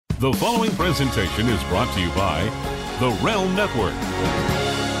The following presentation is brought to you by the Realm Network.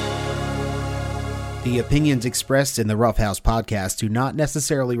 The opinions expressed in the Rough House podcast do not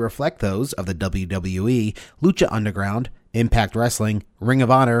necessarily reflect those of the WWE, Lucha Underground, Impact Wrestling, Ring of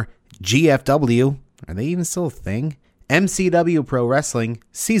Honor, GFW, are they even still a thing? MCW Pro Wrestling,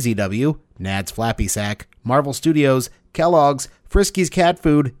 CZW, Nad's Flappy Sack, Marvel Studios, Kellogg's, Frisky's Cat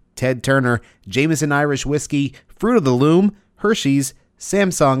Food, Ted Turner, Jameson Irish Whiskey, Fruit of the Loom, Hershey's,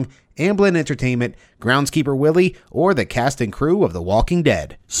 Samsung, Amblin Entertainment, Groundskeeper Willie, or the cast and crew of The Walking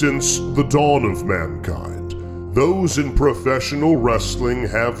Dead. Since the dawn of mankind, those in professional wrestling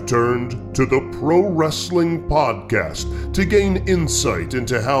have turned to the Pro Wrestling Podcast to gain insight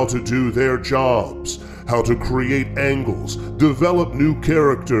into how to do their jobs, how to create angles, develop new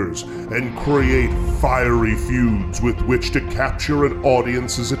characters, and create fiery feuds with which to capture an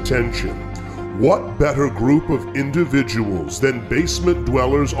audience's attention. What better group of individuals than basement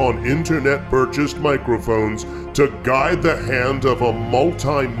dwellers on internet-purchased microphones to guide the hand of a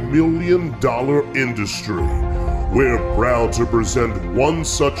multi-million-dollar industry? We're proud to present one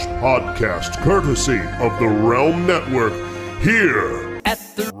such podcast courtesy of the Realm Network here at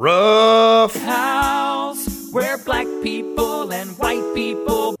the Rough House, where black people and white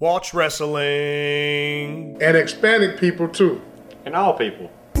people watch wrestling. And Hispanic people too. And all people.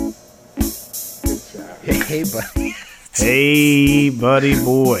 Hey, buddy. Hey, buddy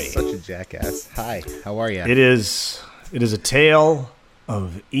boy. Such a jackass. Hi, how are you? It is a tale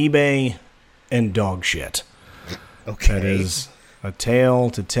of eBay and dog shit. Okay. That is a tale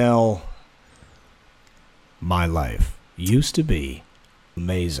to tell. My life used to be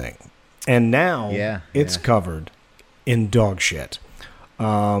amazing. And now it's covered in dog shit.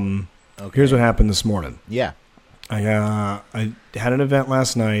 Here's what happened this morning. Yeah. I had an event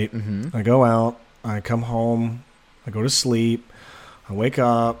last night. Mm-hmm. I go out. I come home, I go to sleep, I wake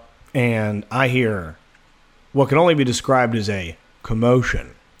up, and I hear what can only be described as a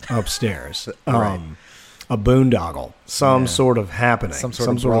commotion upstairs. Right. A boondoggle, some sort of happening. Some sort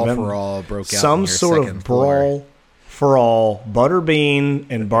of brawl for all broke out some on your sort second of floor. brawl for all. Butterbean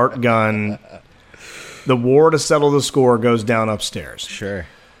and Bart Gunn. The war to settle the score goes down upstairs. Sure.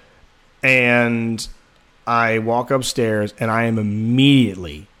 And I walk upstairs, and I am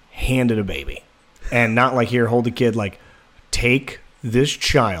immediately handed a baby. And not like, here, hold the kid, like, take this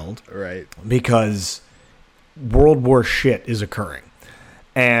child. Right. Because World War shit is occurring.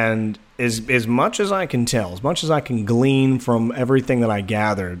 And as much as I can tell, as much as I can glean from everything that I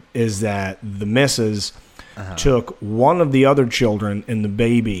gathered, is that the missus took one of the other children and the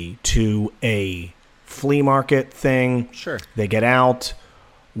baby to a flea market thing. Sure. They get out.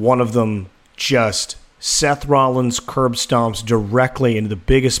 One of them just Seth Rollins curb stomps directly into the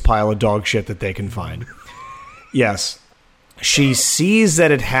biggest pile of dog shit that they can find. Yes. She sees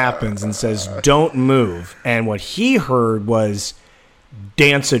that it happens and says, don't move. And what he heard was,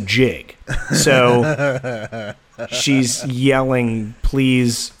 dance a jig. So she's yelling,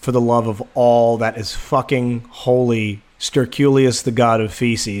 please, for the love of all that is fucking holy, Sterculius, the god of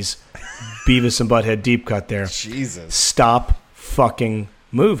feces, Beavis and Butthead deep cut there. Jesus. Stop fucking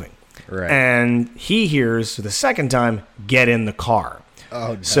moving. Right. And he hears for the second time, get in the car.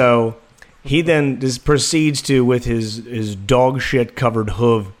 Oh, no. So he then just proceeds to, with his dog shit covered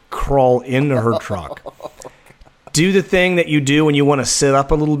hoof, crawl into her truck. Do the thing that you do when you want to sit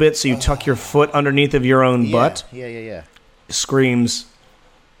up a little bit, so you tuck your foot underneath of your own butt. Yeah. Screams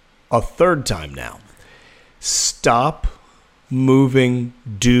a third time now. Stop moving.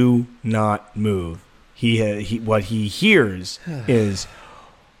 Do not move. What he hears is,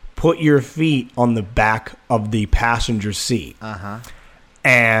 put your feet on the back of the passenger seat.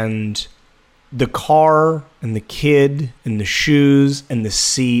 And the car and the kid and the shoes and the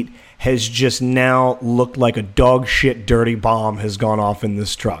seat has just now looked like a dog shit dirty bomb has gone off in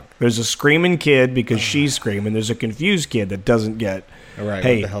this truck. There's a screaming kid because she's screaming. There's a confused kid that doesn't get,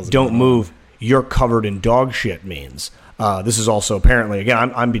 hey, don't move. You're covered in dog shit means. This is also apparently,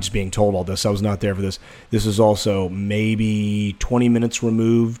 again, I'm just being told all this. I was not there for this. This is also maybe 20 minutes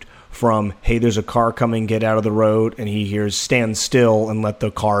removed from, hey, there's a car coming, get out of the road, and he hears, stand still and let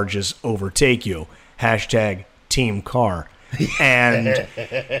the car just overtake you. Hashtag team car. And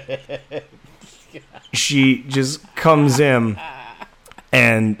she just comes in,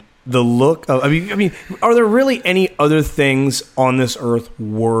 and the look of, I mean, are there really any other things on this earth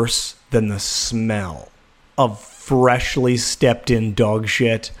worse than the smell of freshly stepped in dog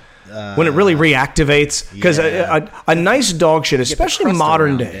shit? When it really reactivates, because a nice dog shit, especially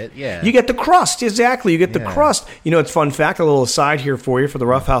modern day, you get the crust. Exactly, you get the crust. You know, it's fun fact. A little aside here for you, for the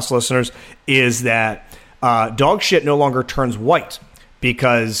Rough House listeners, is that dog shit no longer turns white.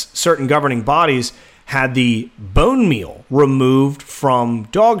 because certain governing bodies had the bone meal removed from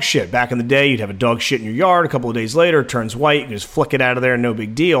dog shit. Back in the day, you'd have a dog shit in your yard. A couple of days later, it turns white. You can just flick it out of there, no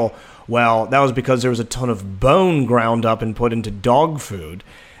big deal. Well, that was because there was a ton of bone ground up and put into dog food.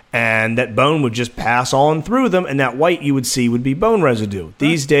 And that bone would just pass on through them, and that white you would see would be bone residue.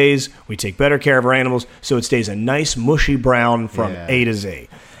 These days, we take better care of our animals, so it stays a nice, mushy brown from A to Z.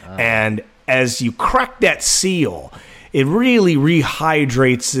 And as you crack that seal, it really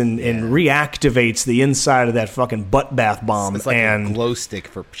rehydrates and reactivates the inside of that fucking butt bath bomb. It's like a glow stick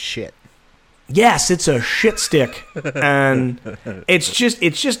for shit. Yes, it's a shit stick. And it's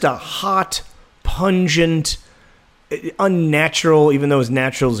just a hot, pungent, unnatural, even though as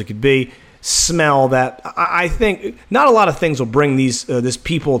natural as it could be, smell that I think not a lot of things will bring this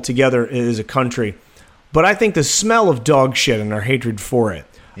people together as a country, but I think the smell of dog shit and our hatred for it.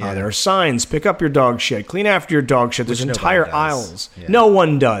 There are signs: pick up your dog shit, clean after your dog shit. There's entire aisles. Yeah. No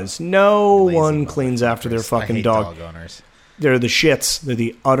one does. No one cleans after their fucking dog. Dog owners. They're the shits. They're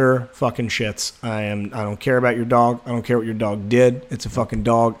the utter fucking shits. I don't care about your dog. I don't care what your dog did. It's a fucking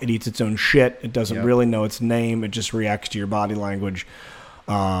dog. It eats its own shit. It doesn't really know its name. It just reacts to your body language.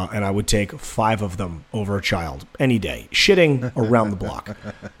 And I would take 5 of them over a child any day, shitting around the block.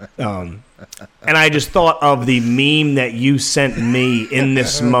 And I just thought of the meme that you sent me in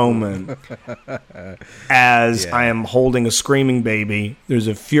this moment as I am holding a screaming baby. There's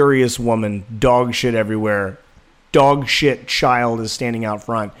a furious woman, dog shit everywhere. Dog shit child is standing out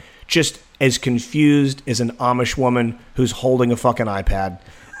front, just as confused as an Amish woman who's holding a fucking iPad.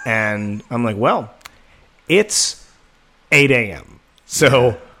 And I'm like, well, it's 8 a.m.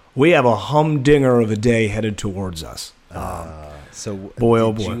 So we have a humdinger of a day headed towards us. So boy,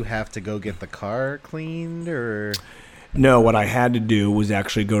 oh boy. Did you have to go get the car cleaned, or? No, what I had to do was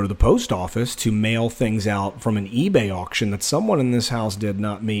actually go to the post office to mail things out from an eBay auction that someone in this house did,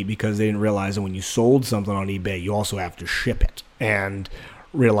 not me, because they didn't realize that when you sold something on eBay, you also have to ship it. And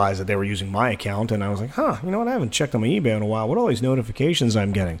realized that they were using my account, and I was like, you know what? I haven't checked on my eBay in a while. What are all these notifications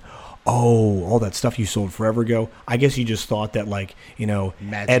I'm getting? Oh, all that stuff you sold forever ago. I guess you just thought that, like, you know,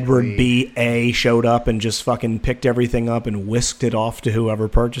 magically Edward B.A. showed up and just fucking picked everything up and whisked it off to whoever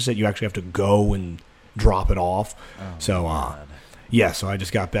purchased it. You actually have to go and drop it off. So I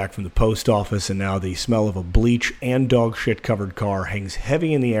just got back from the post office, and now the smell of a bleach and dog shit covered car hangs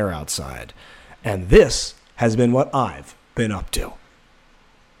heavy in the air outside. And this has been what I've been up to.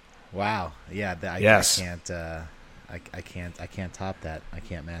 Wow. Yeah. Yes. I can't top that. I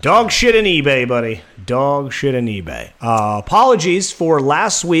can't match. Dog shit in eBay, buddy. Dog shit in eBay. Apologies for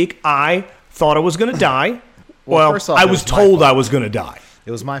last week. I thought I was going to die. Well, first off, I was told I was going to die.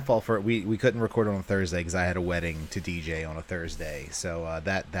 It was my fault for it. We couldn't record on a Thursday because I had a wedding to DJ on a Thursday. So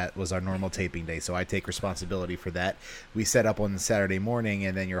that was our normal taping day. So I take responsibility for that. We set up on Saturday morning,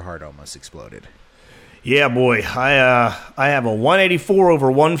 and then your heart almost exploded. Yeah, boy. I have a 184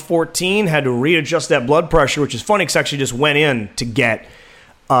 over 114. Had to readjust that blood pressure, which is funny because I actually just went in to get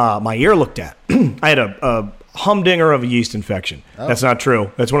my ear looked at. I had a humdinger of a yeast infection. Oh. That's not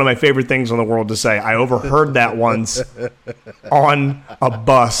true. That's one of my favorite things in the world to say. I overheard that once on a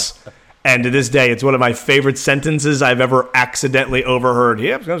bus. And to this day, it's one of my favorite sentences I've ever accidentally overheard.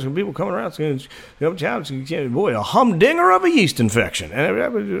 Yep, there's some people coming around. Boy, a humdinger of a yeast infection. And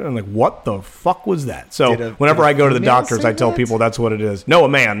I'm like, what the fuck was that? So whenever I go to the doctors, I tell people that's what it is. No, a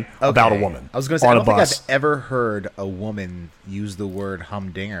man about a woman. I was going to say, I don't think I've ever heard a woman use the word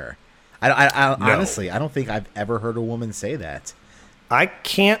humdinger. I honestly, I don't think I've ever heard a woman say that. I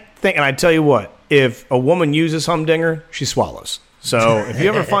can't think. And I tell you what, if a woman uses humdinger, she swallows. So if you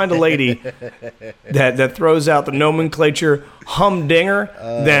ever find a lady that throws out the nomenclature humdinger,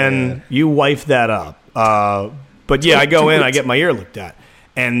 then you wife that up. But yeah, I go in, I get my ear looked at,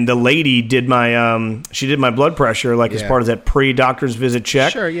 and the lady did my she did my blood pressure as part of that pre-doctor's visit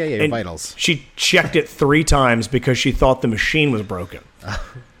check. Sure, your vitals. She checked it 3 times because she thought the machine was broken.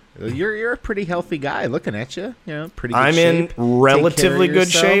 You're a pretty healthy guy. Looking at you, pretty. Good I'm shape. In relatively good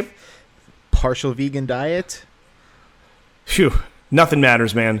shape. Partial vegan diet. Phew. Nothing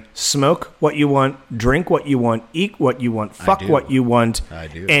matters, man. Smoke what you want, drink what you want, eat what you want, fuck what you want. I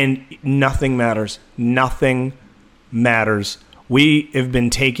do. And nothing matters. Nothing matters. We have been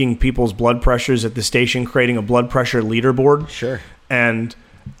taking people's blood pressures at the station, creating a blood pressure leaderboard. Sure. And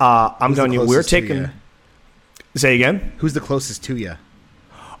I'm telling you, we're taking... Say again? Who's the closest to you?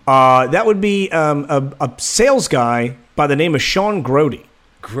 That would be a sales guy by the name of Sean Grody.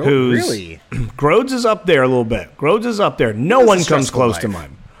 Really? Grodes is up there a little bit. Grodes is up there. No one comes close to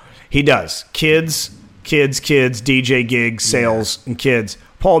mine. He does. Kids, DJ gigs, sales, and kids.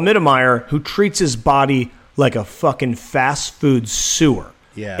 Paul Mittermeier, who treats his body like a fucking fast food sewer.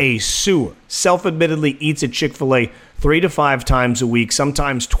 Yeah. A sewer. Self-admittedly eats at Chick-fil-A 3 to 5 times a week,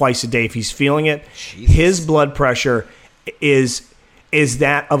 sometimes twice a day if he's feeling it. Jesus. His blood pressure is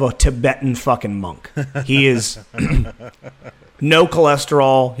that of a Tibetan fucking monk. He is no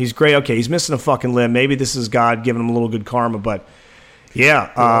cholesterol. He's great. Okay, he's missing a fucking limb. Maybe this is God giving him a little good karma, but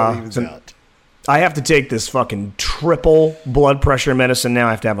yeah. I have to take this fucking triple blood pressure medicine now.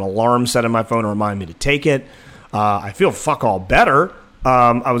 I have to have an alarm set on my phone to remind me to take it. I feel fuck all better.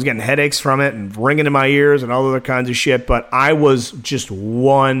 I was getting headaches from it and ringing in my ears and all other kinds of shit, but I was just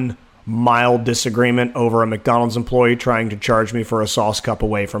one mild disagreement over a McDonald's employee trying to charge me for a sauce cup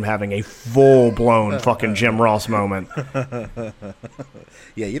away from having a full-blown fucking Jim Ross moment.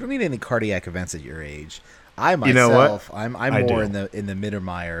 Yeah, you don't need any cardiac events at your age. I myself, you know what? I'm more in the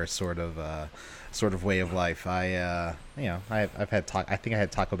Mittermeier sort of way of life. I've had I think I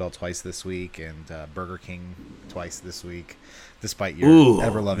had Taco Bell twice this week and Burger King twice this week, despite your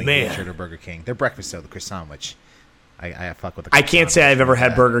ever-loving hatred of Burger King. Their breakfast though, the croissant, which I fuck with. I can't say I've ever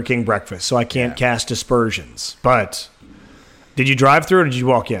had Burger King breakfast, so I can't cast aspersions. But did you drive through or did you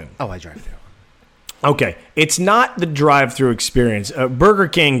walk in? Oh, I drive through. Okay, it's not the drive-through experience. Burger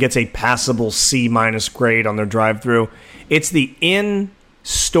King gets a passable C- grade on their drive-through. It's the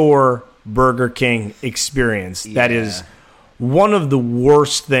in-store Burger King experience that is one of the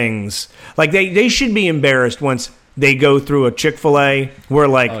worst things. Like they should be embarrassed once they go through a Chick-fil-A where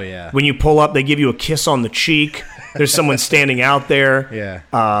when you pull up, they give you a kiss on the cheek. There's someone standing out there. Yeah.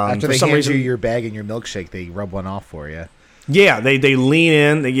 for After they some hand reason, you your bag and your milkshake, they rub one off for you. Yeah, they lean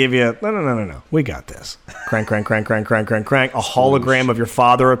in. They give you, no. We got this. Crank, crank, crank, crank, crank, crank, crank. A hologram of your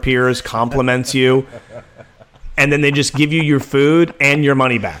father appears, compliments you. And then they just give you your food and your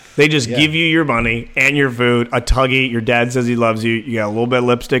money back. They just give you your money and your food, a tuggy. Your dad says he loves you. You got a little bit of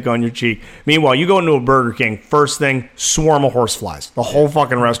lipstick on your cheek. Meanwhile, you go into a Burger King, first thing, swarm of horseflies. The whole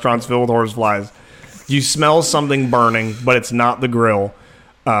fucking restaurant's filled with horseflies. You smell something burning, but it's not the grill.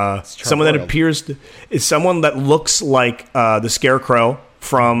 Someone that appears to, is someone that looks like the Scarecrow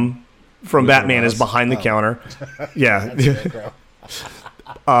from Batman is behind the counter. Yeah.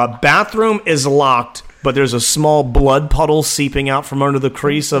 Bathroom is locked, but there's a small blood puddle seeping out from under the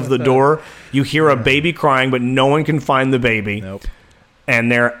crease of the door. You hear a baby crying, but no one can find the baby. Nope.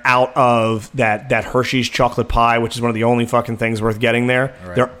 And they're out of that Hershey's chocolate pie, which is one of the only fucking things worth getting there.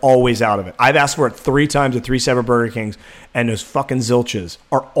 Right. They're always out of it. I've asked for it 3 times at 3 separate Burger Kings, and those fucking zilches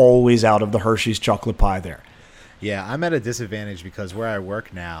are always out of the Hershey's chocolate pie there. Yeah, I'm at a disadvantage because where I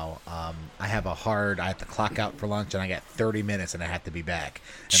work now, I have to clock out for lunch, and I got 30 minutes, and I have to be back.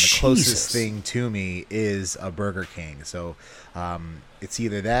 And the closest thing to me is a Burger King. So it's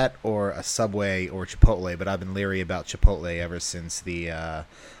either that or a Subway or Chipotle, but I've been leery about Chipotle ever since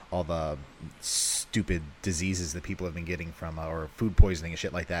all the stupid diseases that people have been getting from, or food poisoning and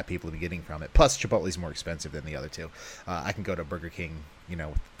shit like that people have been getting from it. Plus, Chipotle's more expensive than the other two. I can go to Burger King,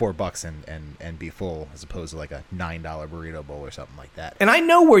 with $4 and be full, as opposed to like a $9 burrito bowl or something like that. And I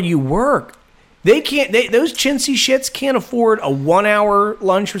know where you work. Those chintzy shits can't afford a 1-hour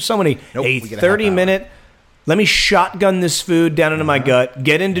lunch for somebody. Nope, a 30-minute. Let me shotgun this food down into my gut,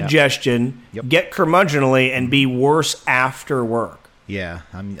 get indigestion, get curmudgeonly, and be worse after work. Yeah,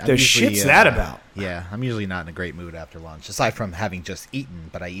 I'm the shit's that about. Yeah, I'm usually not in a great mood after lunch, aside from having just eaten.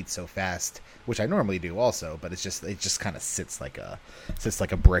 But I eat so fast, which I normally do also. But it just kind of sits like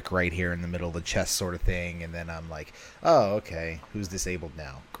a brick right here in the middle of the chest, sort of thing. And then I'm like, oh, okay, who's disabled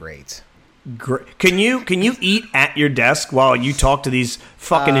now? Great. Can you eat at your desk while you talk to these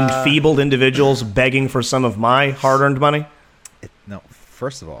fucking enfeebled individuals begging for some of my hard-earned money? No,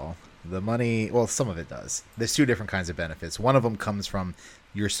 first of all, the money, well, some of it does. There's 2 different kinds of benefits. One of them comes from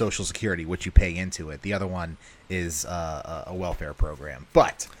your Social Security, which you pay into it. The other one is a welfare program.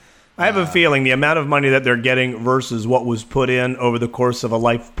 But I have a feeling the amount of money that they're getting versus what was put in over the course of a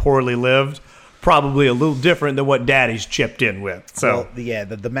life poorly lived, probably a little different than what Daddy's chipped in with. So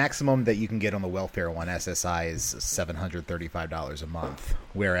the maximum that you can get on the welfare one, SSI, is $735 a month.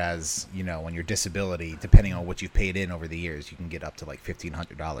 Whereas, on your disability, depending on what you've paid in over the years, you can get up to like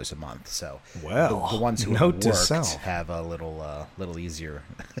 $1,500 a month. So the ones who have worked have a little easier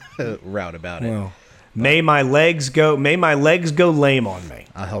route about it. May my legs go lame on me.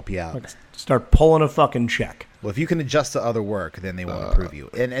 I'll help you out. Start pulling a fucking check. Well, if you can adjust to other work, then they won't approve you.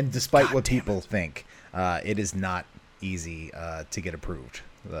 And despite what people think, it is not easy to get approved,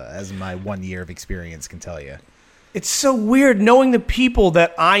 as my 1 year of experience can tell you. It's so weird knowing the people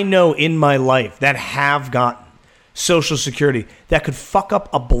that I know in my life that have gotten Social Security that could fuck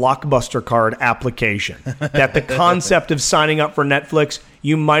up a Blockbuster card application. That the concept of signing up for Netflix,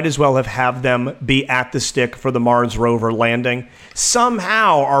 you might as well have them be at the stick for the Mars rover landing.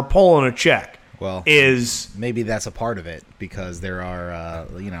 Somehow are pulling a check. Well, maybe that's a part of it, because there are,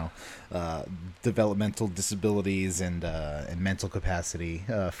 developmental disabilities and mental capacity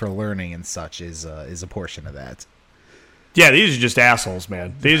for learning and such is a portion of that. Yeah, these are just assholes,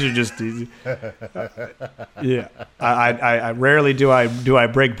 man. These are just, yeah. I rarely do I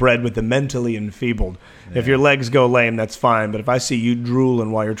break bread with the mentally enfeebled. Yeah. If your legs go lame, that's fine. But if I see you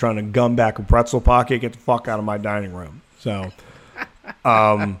drooling while you're trying to gum back a pretzel pocket, get the fuck out of my dining room. So,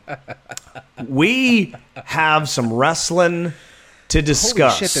 we have some wrestling to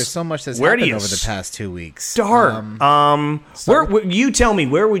discuss. Holy shit, there's so much that's happened over the past 2 weeks. Start. You tell me,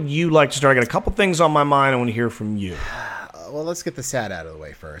 where would you like to start? I got a couple things on my mind I want to hear from you. Well, let's get the sad out of the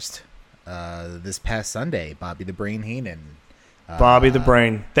way first. This past Sunday, Bobby the Brain Heenan. Bobby the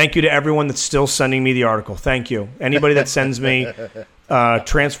Brain. Thank you to everyone that's still sending me the article. Thank you. Anybody that sends me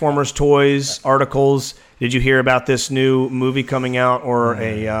Transformers toys, articles. Did you hear about this new movie coming out or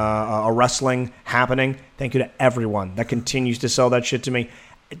a wrestling happening? Thank you to everyone that continues to sell that shit to me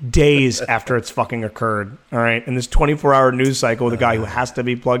days after it's fucking occurred. All right? And this 24-hour news cycle with a guy who has to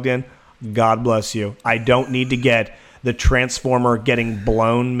be plugged in, God bless you. I don't need to get the Transformer getting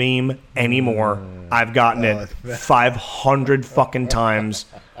blown meme anymore. I've gotten it 500 fucking times.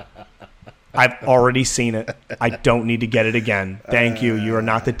 I've already seen it. I don't need to get it again. Thank you. You are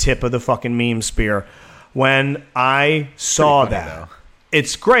not the tip of the fucking meme spear. When I saw that,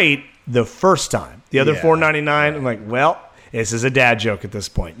 it's great the first time. The other $4.99, I'm like, well, this is a dad joke at this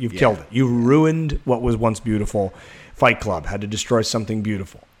point. You've killed it. You ruined what was once beautiful. Fight Club had to destroy something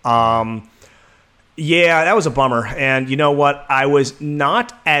beautiful. Yeah, that was a bummer. And you know what? I was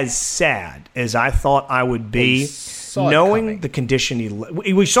not as sad as I thought I would be, knowing the condition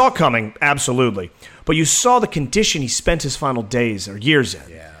we saw coming, absolutely. But you saw the condition he spent his final days or years in.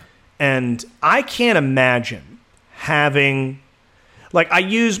 Yeah. And I can't imagine having, I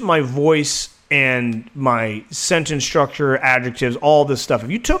use my voice and my sentence structure, adjectives, all this stuff.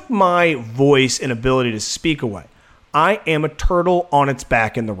 If you took my voice and ability to speak away, I am a turtle on its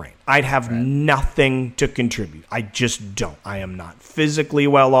back in the rain. I'd have nothing to contribute. I just don't. I am not physically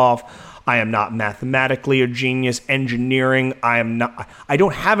well off. I am not mathematically a genius. Engineering, I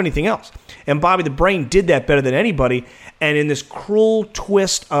don't have anything else. And Bobby the Brain did that better than anybody. And in this cruel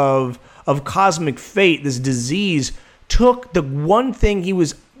twist of cosmic fate, this disease took the one thing he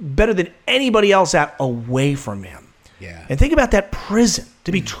was better than anybody else at away from him. Yeah. And think about that prison.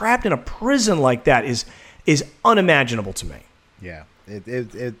 To be trapped in a prison like that is unimaginable to me. Yeah,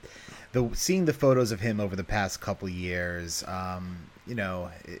 seeing the photos of him over the past couple years,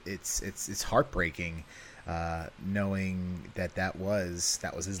 it's heartbreaking, knowing that was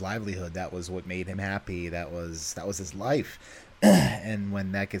his livelihood, that was what made him happy, that was his life, and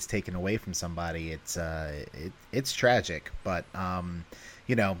when that gets taken away from somebody, it's tragic. But that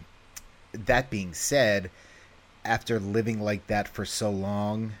being said, after living like that for so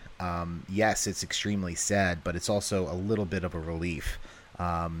long, yes, it's extremely sad, but it's also a little bit of a relief,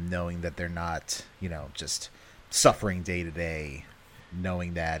 knowing that they're not, just suffering day to day,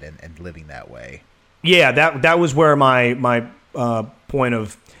 knowing that and living that way. Yeah, that was where my point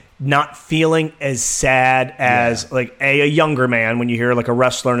of not feeling as sad as a younger man, when you hear a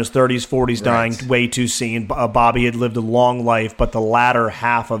wrestler in his 30s, 40s dying way too soon. Bobby had lived a long life, but the latter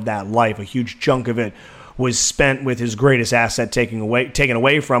half of that life, a huge chunk of it, was spent with his greatest asset taken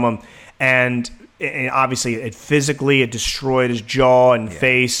away from him, and obviously it destroyed his jaw and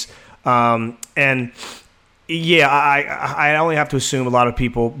face. And yeah, I only have to assume a lot of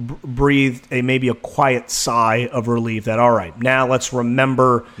people breathed maybe a quiet sigh of relief that, all right, now let's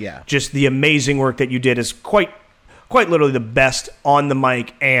remember just the amazing work that you did as quite literally the best on the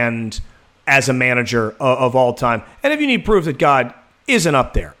mic and as a manager of all time. And if you need proof that God isn't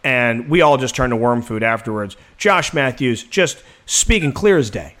up there, and we all just turned to worm food afterwards, Josh Matthews just speaking clear as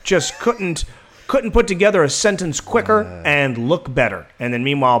day, just couldn't put together a sentence quicker and look better. And then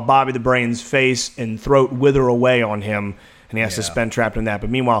meanwhile, Bobby the Brain's face and throat wither away on him, and he has to spend trapped in that.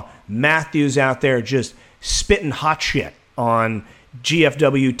 But meanwhile, Matthews out there just spitting hot shit on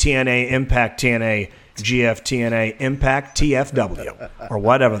GFW TNA, Impact TNA, GF TNA, Impact TFW, or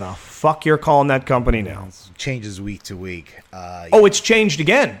whatever the fuck you're calling that company now. It changes week to week. It's changed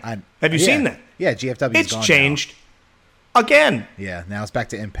again. Have you seen that? Yeah, GFW. It's changed again. Yeah, now it's back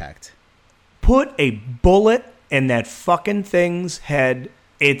to Impact. Put a bullet in that fucking thing's head.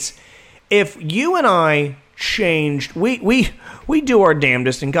 If you and I changed. We do our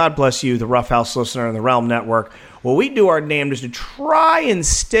damnedest, and God bless you, the Rough House listener and the Realm Network. Well, we do our damnedest to try and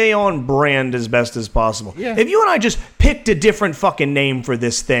stay on brand as best as possible. Yeah. If you and I just picked a different fucking name for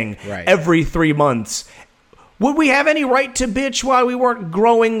this thing every 3 months, would we have any right to bitch while we weren't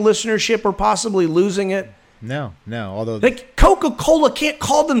growing listenership or possibly losing it? No. Although, like, Coca-Cola can't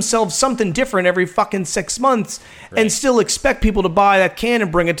call themselves something different every fucking 6 months and still expect people to buy that can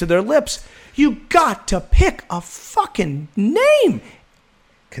and bring it to their lips. You got to pick a fucking name.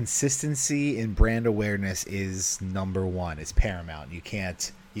 consistency in brand awareness is number one. It's paramount. You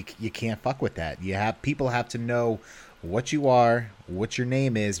can't fuck with that. People have to know what you are, what your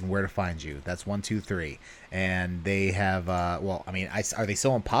name is, and where to find you. That's 1, 2, 3. And they have, are they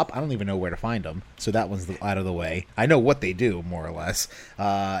still on Pop? I don't even know where to find them. So that one's out of the way. I know what they do, more or less.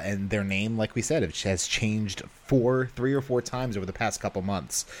 And their name, like we said, it has changed 3 or 4 times over the past couple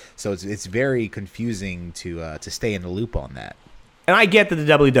months. So it's very confusing to stay in the loop on that. And I get that the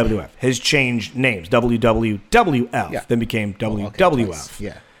WWF has changed names. WWF then became WWF.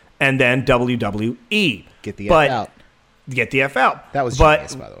 Yeah. And then WWE. Get the F out. Get the F out. That was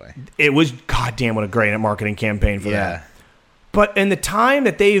genius, by the way. It was, goddamn, what a great marketing campaign for that. But in the time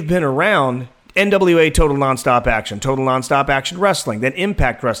that they've been around, NWA Total Nonstop Action Wrestling, then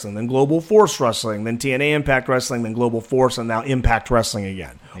Impact Wrestling, then Global Force Wrestling, then TNA Impact Wrestling, then Global Force, and now Impact Wrestling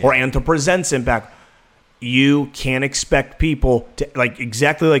again. Yeah. Or Anthem Presents Impact. You can't expect people to,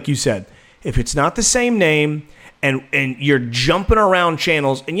 exactly like you said, if it's not the same name and you're jumping around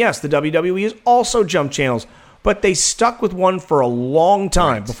channels, and yes, the WWE has also jumped channels, but they stuck with one for a long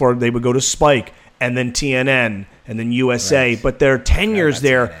time before they would go to Spike and then TNN and then USA. Right. But their tenures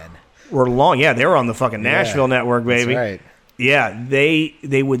there were long. Yeah, they were on the fucking Nashville network, baby. That's right. Yeah,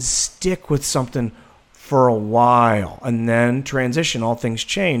 they would stick with something for a while and then transition. All things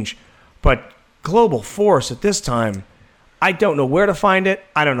change. But Global Force at this time, I don't know where to find it.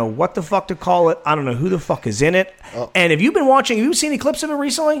 I don't know what the fuck to call it. I don't know who the fuck is in it. And have you seen any clips of it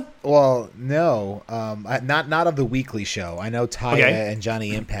recently? Well, no. Not of the weekly show. I know Taya and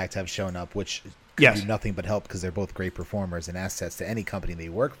Johnny Impact have shown up, which could do nothing but help because they're both great performers and assets to any company they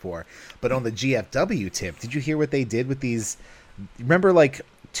work for. But on the GFW tip, did you hear what they did with these? Remember,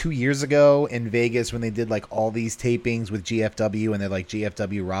 2 years ago in Vegas when they did all these tapings with GFW and their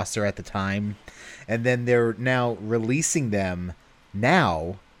GFW roster at the time, and then they're now releasing them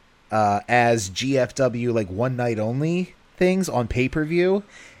now as GFW one night only things on pay-per-view,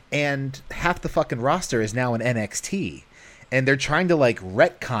 and half the fucking roster is now in NXT, and they're trying to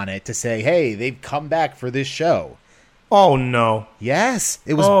retcon it to say, hey, they've come back for this show. Oh, no. Yes.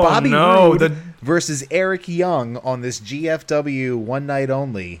 It was Bobby Roode versus Eric Young on this GFW one night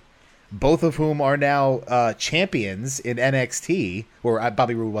only, both of whom are now champions in NXT. Or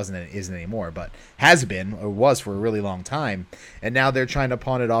Bobby Roode isn't anymore, but has been or was for a really long time. And now they're trying to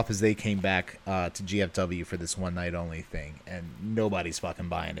pawn it off as they came back to GFW for this one night only thing. And nobody's fucking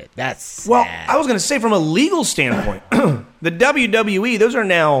buying it. That's sad. Well, I was going to say from a legal standpoint, the WWE, those are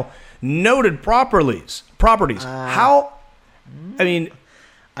now noted properties. I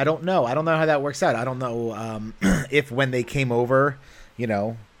don't know. I don't know how that works out. I don't know if when they came over,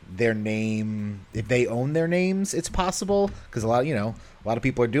 their name, if they own their names, it's possible because a lot of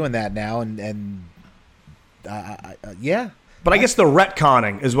people are doing that now, and yeah. But I guess the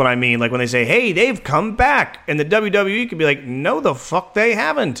retconning is what I mean. When they say, "Hey, they've come back," and the WWE could be like, "No, the fuck they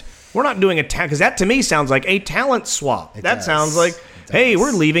haven't. We're not doing a because that to me sounds like a talent swap. That sounds like." Hey,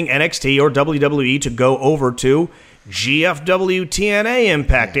 we're leaving NXT or WWE to go over to GFW TNA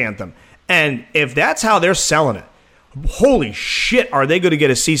Impact Anthem. And if that's how they're selling it, holy shit, are they going to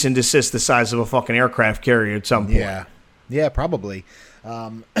get a cease and desist the size of a fucking aircraft carrier at some point? Yeah, probably.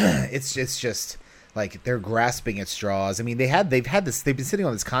 It's just they're grasping at straws. I mean, they've been sitting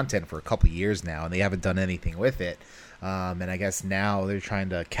on this content for a couple of years now, and they haven't done anything with it. And I guess now they're trying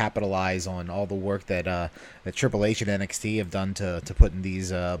to capitalize on all the work that Triple H and NXT have done to putting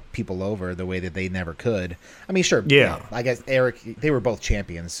these people over the way that they never could. I mean, sure. Yeah. I guess they were both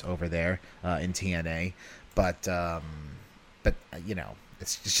champions over there in TNA, but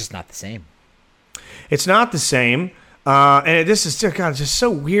it's just not the same. It's not the same. And this is just so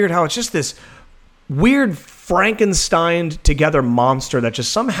weird how it's just this weird Frankenstein together monster that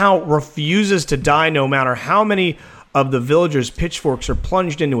just somehow refuses to die no matter how many of the villagers' pitchforks are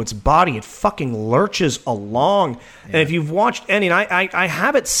plunged into its body. It fucking lurches along. Yeah. And if you've watched any, and I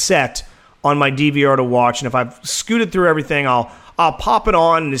have it set on my DVR to watch, and if I've scooted through everything, I'll pop it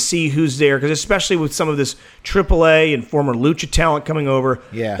on to see who's there, because especially with some of this AAA and former Lucha talent coming over.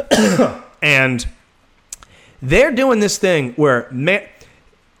 Yeah. And they're doing this thing where,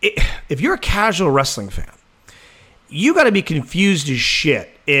 if you're a casual wrestling fan, you got to be confused as shit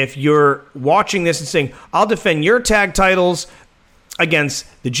if you're watching this and saying, I'll defend your tag titles against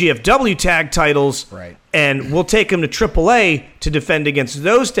the GFW tag titles, right, and we'll take them to AAA to defend against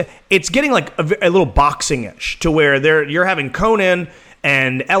those. It's getting like a little boxing-ish to where you're having Conan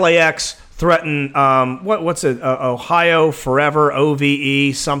and LAX threaten what's it? Ohio Forever,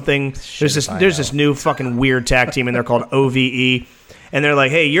 OVE something. There's this new fucking weird tag team, and they're called OVE, and they're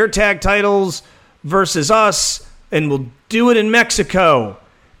like, hey, your tag titles versus us, and we'll do it in Mexico.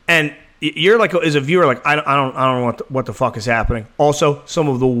 And you're like, as a viewer, like, I don't know what the fuck is happening. Also, some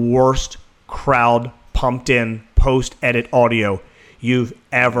of the worst crowd pumped in post-edit audio you've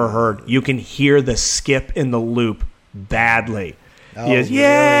ever heard. You can hear the skip in the loop badly. Oh, yes, really?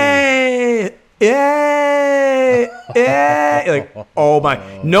 yay! Yay! Yay! Like, oh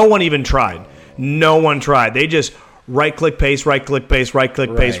my. No one even tried. No one tried. They just right-click paste, right-click paste,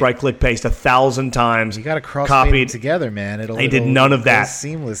 right-click paste, Right. right-click paste 1,000 times. You got to cross copied together, man. They did none of that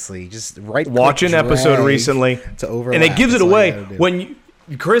seamlessly. Just right. Watch an episode recently, to overlap, and it gives it That's all away you gotta do. when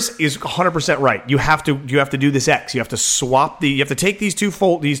Chris is 100% right. You have to do this X. You have to swap you have to take these two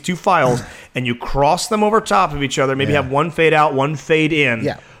files and you cross them over top of each other. Maybe Yeah. have one fade out, one fade in.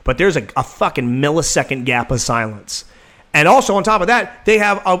 Yeah. But there's a fucking millisecond gap of silence, and also on top of that, they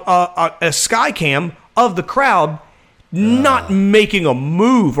have a sky cam of the crowd not making a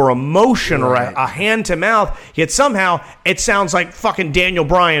move or a motion or a hand to mouth, yet somehow it sounds like fucking Daniel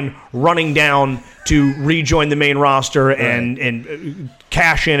Bryan running down to rejoin the main roster and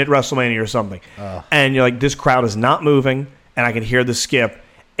cash in at WrestleMania or something. And you're like, this crowd is not moving, and I can hear the skip.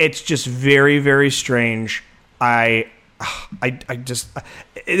 It's just very, very strange.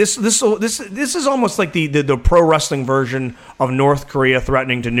 This is almost like the pro wrestling version of North Korea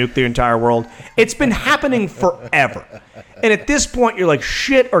threatening to nuke the entire world. It's been happening forever. And at this point, you're like,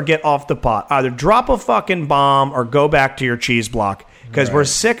 shit or get off the pot. Either drop a fucking bomb or go back to your cheese block. Because we're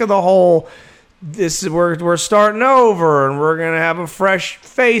sick of the whole, we're starting over and we're going to have a fresh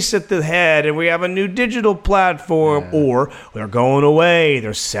face at the head and we have a new digital platform. Or they're going away.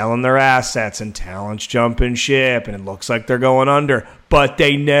 They're selling their assets and talent's jumping ship and it looks like they're going under. But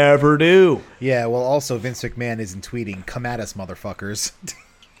they never do. Yeah, well, also Vince McMahon isn't tweeting, "Come at us, motherfuckers."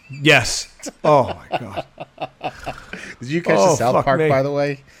 Yes. Oh, my God. Did you catch the South Park, me. by the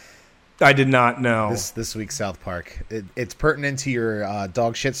way? I did not know. This week's South Park. It's pertinent to your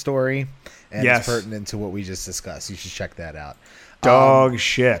dog shit story, and Yes. it's pertinent to what we just discussed. You should check that out. Dog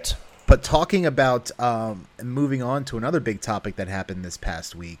shit. But talking about moving on to another big topic that happened this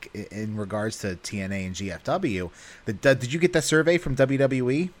past week in regards to TNA and GFW, did you get that survey from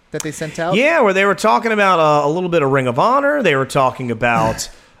WWE that they sent out? Yeah, where they were talking about a little bit of Ring of Honor. They were talking about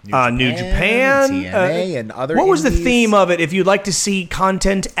New Japan, TNA, and other What was the indies. theme of it? If you'd like to see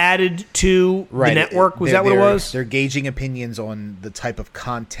content added to the network, was that what it was? They're gauging opinions on the type of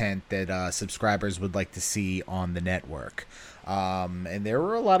content that subscribers would like to see on the network. And there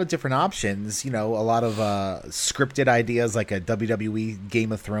were a lot of different options, a lot of scripted ideas like a WWE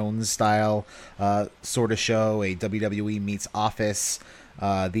Game of Thrones style sort of show, a WWE meets Office,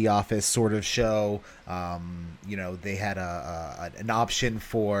 The Office sort of show. They had an option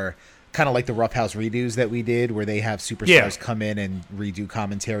for kind of like the Rough House redos that we did, where they have superstars come in and redo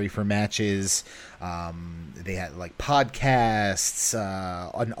commentary for matches. They had like podcasts,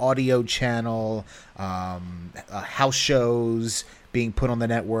 an audio channel, house shows being put on the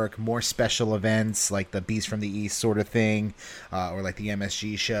network, more special events like the Beast from the East sort of thing, or like the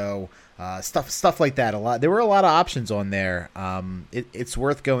MSG show, stuff like that. There were a lot of options on there. It's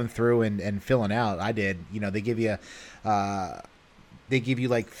worth going through and filling out. I did. They give you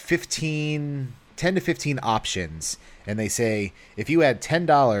like 10 to 15 options, and they say, if you had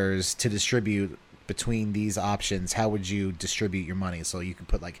 $10 to distribute between these options, how would you distribute your money? So you can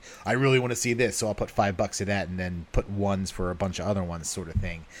put like, I really want to see this, so I'll put $5 of that, and then put ones for a bunch of other ones, sort of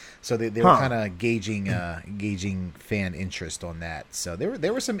thing. So they were kind of gauging fan interest on that. So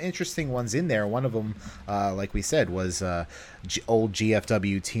there were some interesting ones in there. One of them, like we said, was old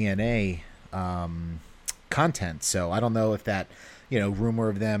GFW TNA content. So I don't know if that, rumor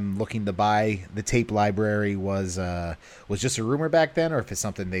of them looking to buy the tape library was just a rumor back then, or if it's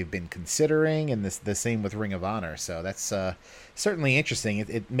something they've been considering. And the same with Ring of Honor. So that's certainly interesting.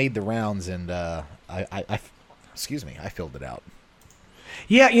 It made the rounds, and I filled it out.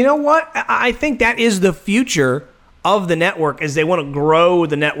 Yeah, you know what? I think that is the future of the network, is they want to grow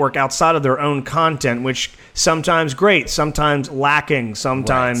the network outside of their own content, which sometimes great, sometimes lacking,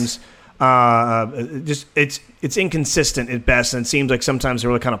 sometimes just it's inconsistent at best, and it seems like sometimes they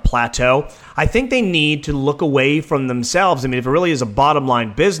really kind of plateau. I think they need to look away from themselves. I mean, if it really is a bottom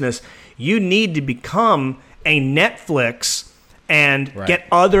line business, you need to become a Netflix and get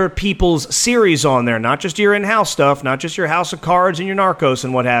other people's series on there, not just your in-house stuff, not just your House of Cards and your Narcos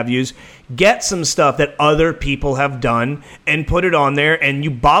and what have yous. Get some stuff that other people have done and put it on there, and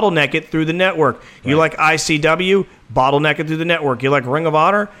you bottleneck it through the network. You like ICW? Bottleneck it through the network. You like Ring of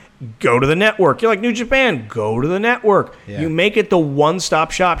Honor? Go to the network. You like New Japan? Go to the network. Yeah. You make it the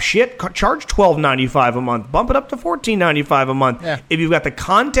one-stop shop. Shit, charge $12.95 a month. Bump it up to $14.95 a month. Yeah. If you've got the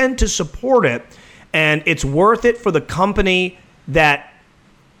content to support it, and it's worth it for the company that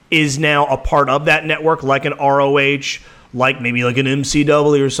is now a part of that network, like an ROH, like maybe like an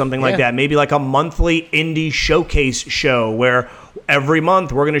MCW or something like that. Maybe like a monthly indie showcase show where every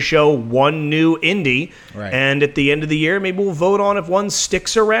month we're going to show one new indie. Right. And at the end of the year, maybe we'll vote on if one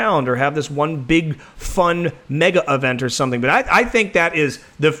sticks around or have this one big, fun mega event or something. But I think that is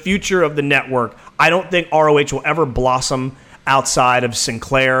the future of the network. I don't think ROH will ever blossom outside of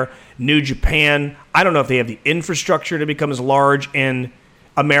Sinclair. New Japan, I don't know if they have the infrastructure to become as large in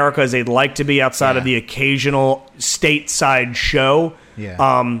America as they'd like to be outside of the occasional stateside show. Yeah.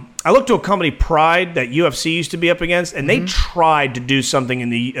 I looked to a company, Pride, that UFC used to be up against, and they tried to do something in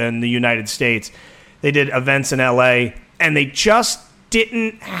the United States. They did events in LA, and they just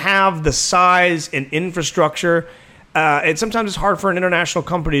didn't have the size and infrastructure. And sometimes it's hard for an international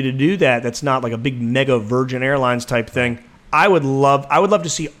company to do that. That's not like a big mega Virgin Airlines type thing. I would love to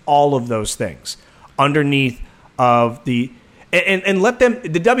see all of those things underneath of the and let them.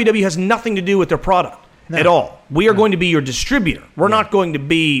 The WWE has nothing to do with their product at all. We are going to be your distributor. We're not going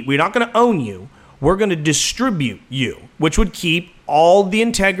to own you. We're going to distribute you, which would keep all the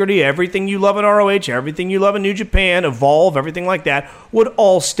integrity, everything you love in ROH, everything you love in New Japan, Evolve, everything like that, would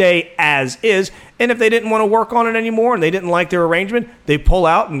all stay as is. And if they didn't want to work on it anymore and they didn't like their arrangement, they pull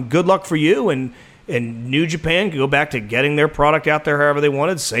out, and good luck for you. And New Japan could go back to getting their product out there however they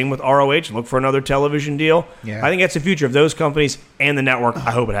wanted. Same with ROH. Look for another television deal. Yeah. I think that's the future of those companies and the network.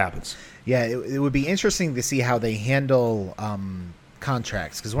 I hope it happens. Yeah, it would be interesting to see how they handle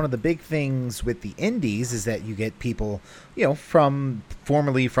contracts, because one of the big things with the indies is that you get people,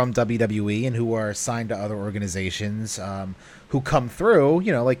 formerly from WWE and who are signed to other organizations, who come through,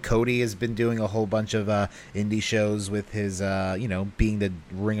 like Cody has been doing a whole bunch of indie shows with his, being the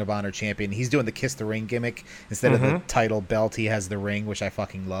Ring of Honor champion. He's doing the Kiss the Ring gimmick. Instead of the title belt, he has the ring, which I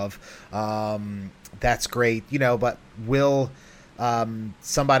fucking love. That's great, but will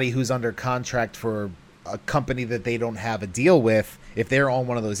somebody who's under contract for a company that they don't have a deal with, if they're on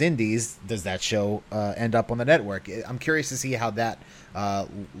one of those indies, does that show end up on the network? I'm curious to see how that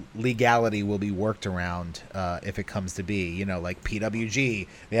legality will be worked around if it comes to be, like PWG.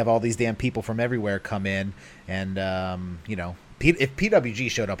 They have all these damn people from everywhere come in, and if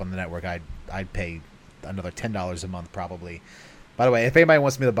PWG showed up on the network, I'd pay another $10 a month probably. By the way, if anybody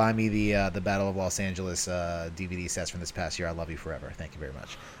wants me to buy me the Battle of Los Angeles DVD sets from this past year, I love you forever. Thank you very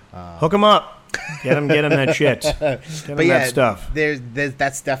much. Hook them up. Get them that shit. Get them that stuff.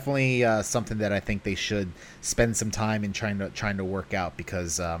 That's definitely something that I think they should spend some time in trying to work out,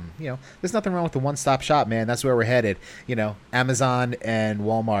 because there's nothing wrong with the one-stop shop, man. That's where we're headed. Amazon and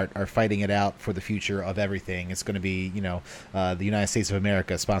Walmart are fighting it out for the future of everything. It's going to be the United States of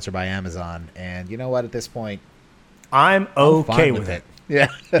America, sponsored by Amazon. And you know what? At this point, I'm okay with it.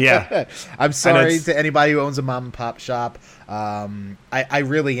 Yeah. I'm sorry to anybody who owns a mom and pop shop. I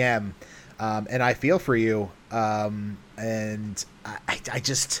really am. And I feel for you. And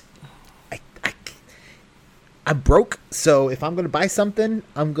I'm broke. So if I'm going to buy something,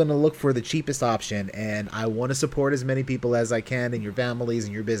 I'm going to look for the cheapest option. And I want to support as many people as I can in your families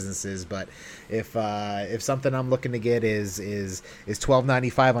and your businesses. But if something I'm looking to get is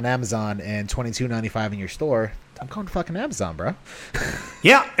 $12.95 on Amazon and $22.95 in your store, I'm going to fucking Amazon, bro.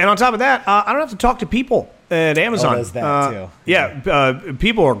 Yeah, and on top of that, I don't have to talk to people at Amazon. Does that too? Yeah,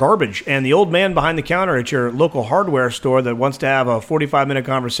 people are garbage. And the old man behind the counter at your local hardware store that wants to have a 45-minute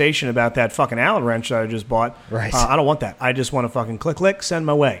conversation about that fucking Allen wrench that I just bought, right? I don't want that. I just want to fucking click, send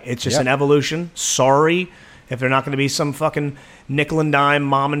my way. It's just an evolution. Sorry if they're not going to be some fucking nickel and dime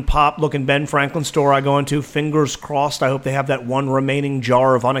mom and pop looking Ben Franklin store I go into. Fingers crossed. I hope they have that one remaining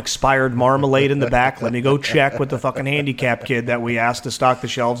jar of unexpired marmalade in the back. Let me go check with the fucking handicapped kid that we asked to stock the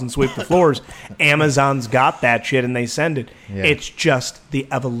shelves and sweep the floors. Amazon's got that shit and they send it. Yeah. It's just the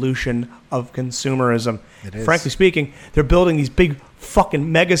evolution of consumerism. It is. Frankly speaking, they're building these big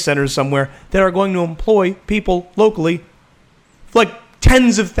fucking mega centers somewhere that are going to employ people locally, like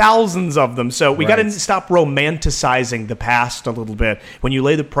tens of thousands of them. So we got to stop romanticizing the past a little bit. When you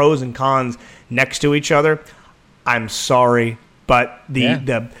lay the pros and cons next to each other, I'm sorry, but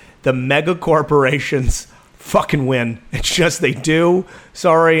the mega corporations fucking win. It's just they do.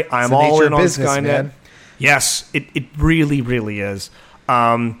 Sorry, I'm all in on Skynet. Yes, it really, really is.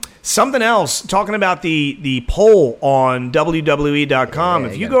 Something else, talking about the poll on WWE.com.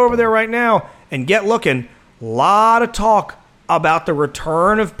 If you go over there right now and get looking, a lot of talk about the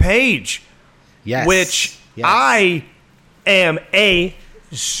return of Paige. Yes. Which Yes. I am,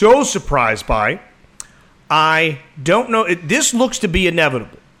 so surprised by. I don't know. This looks to be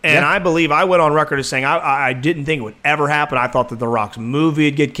inevitable. And I believe I went on record as saying I didn't think it would ever happen. I thought that The Rock's movie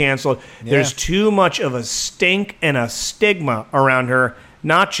would get canceled. Yeah. There's too much of a stink and a stigma around her.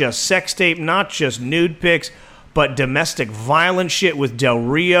 Not just sex tape, not just nude pics, but domestic violence shit with Del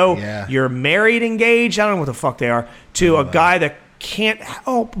Rio. Yeah. You're married, engaged, I don't know what the fuck they are, to a guy that can't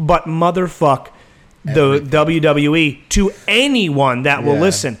help but motherfuck the WWE to anyone that will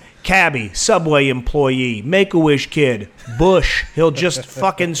listen. Cabbie, Subway employee, Make-A-Wish kid, Bush. He'll just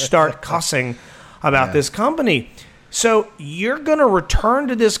fucking start cussing about this company. So you're going to return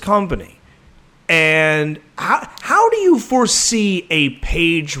to this company. And how do you foresee a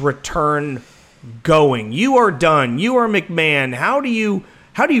Paige return going? You are done. You are McMahon. How do you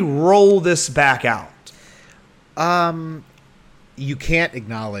roll this back out? You can't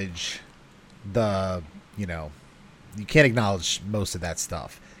acknowledge you can't acknowledge most of that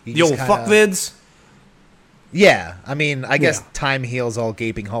stuff. The old fuckvids? Yeah. I mean, I guess time heals all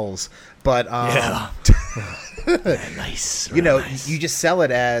gaping holes. But, nice. You just sell it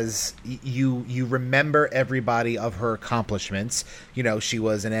as you remember everybody of her accomplishments. She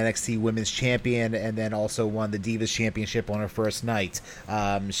was an NXT Women's Champion and then also won the Divas Championship on her first night.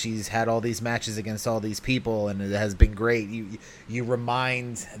 She's had all these matches against all these people, and it has been great. You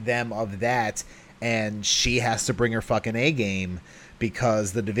remind them of that, and she has to bring her fucking A game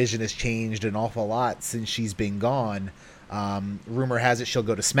because the division has changed an awful lot since she's been gone. Rumor has it she'll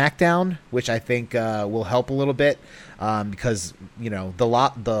go to Smackdown, which I think will help a little bit because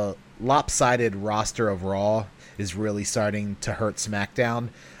the lopsided roster of Raw is really starting to hurt SmackDown.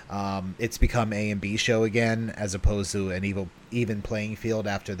 It's become A and B show again as opposed to an even playing field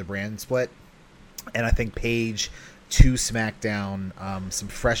after the brand split. And I think Paige to SmackDown, some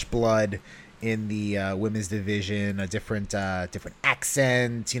fresh blood in the women's division, a different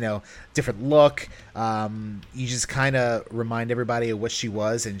accent, different look. You just kind of remind everybody of what she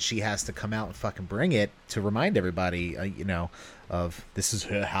was, and she has to come out and fucking bring it to remind everybody, of this is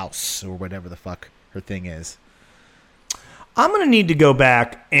her house or whatever the fuck her thing is. I'm going to need to go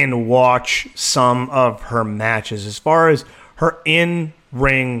back and watch some of her matches as far as her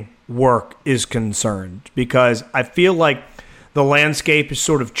in-ring work is concerned, because I feel like the landscape has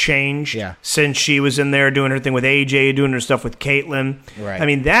sort of changed since she was in there doing her thing with AJ, doing her stuff with Caitlyn. Right. I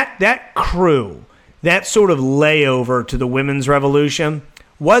mean, that crew, that sort of layover to the women's revolution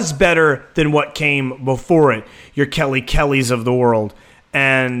was better than what came before it. Your Kelly Kellys of the world.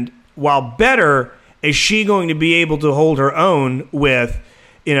 And while better, is she going to be able to hold her own with,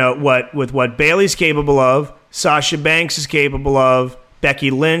 what Bayley's capable of, Sasha Banks is capable of,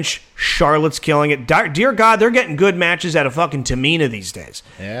 Becky Lynch, Charlotte's killing it. Dear God, they're getting good matches out of fucking Tamina these days.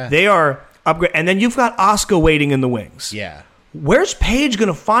 Yeah. They are upgrade. And then you've got Asuka waiting in the wings. Yeah. Where's Paige going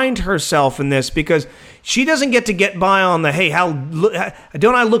to find herself in this? Because she doesn't get by on the, hey,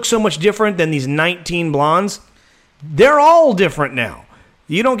 don't I look so much different than these 19 blondes? They're all different now.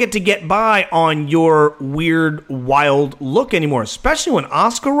 You don't get by on your weird, wild look anymore, especially when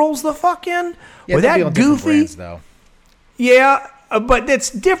Asuka rolls the fuck in. Yeah, with that goofy. Brands, though. Yeah. But it's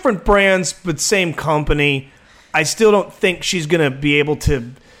different brands, but same company. I still don't think she's going to be able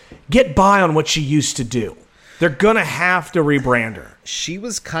to get by on what she used to do. They're going to have to rebrand her. She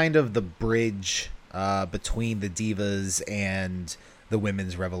was kind of the bridge between the Divas and the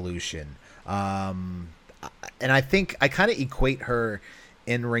Women's Revolution. And I think I kind of equate her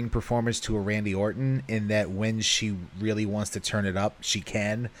in-ring performance to a Randy Orton in that when she really wants to turn it up, she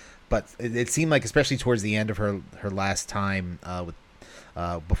can. But it seemed like, especially towards the end of her last time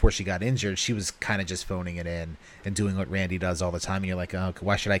before she got injured, she was kind of just phoning it in and doing what Randy does all the time. And you're like, oh,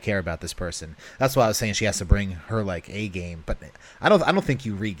 why should I care about this person? That's why I was saying she has to bring her A game. But I don't think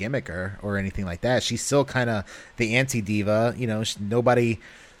you re-gimmick her or anything like that. She's still kind of the anti-diva. Nobody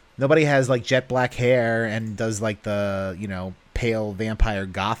has jet black hair and does the pale vampire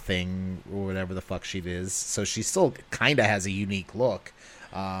goth thing or whatever the fuck she is. So she still kind of has a unique look.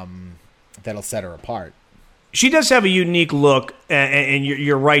 That'll set her apart. She does have a unique look, and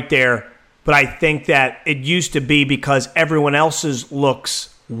you're right there, but I think that it used to be because everyone else's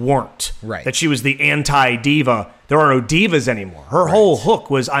looks weren't. Right. That she was the anti-diva. There are no divas anymore. Her whole hook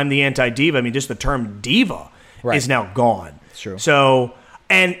was, I'm the anti-diva. I mean, just the term diva is now gone. It's true. So,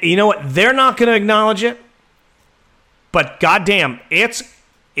 and you know what? They're not going to acknowledge it, but goddamn, it's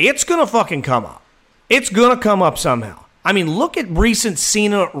going to fucking come up. It's going to come up somehow. I mean, look at recent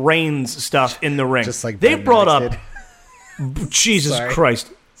Cena Reigns stuff in the ring. Just like they Brad brought Maddox up. Jesus Sorry.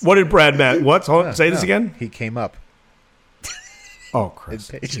 Christ! What did Brad Matt? What? Say this again. He came up. Oh,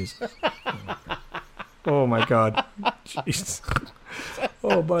 Christ! Oh my God! Jeez.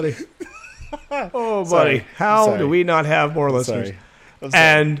 Oh, buddy. Oh, buddy. Sorry. How do we not have more listeners?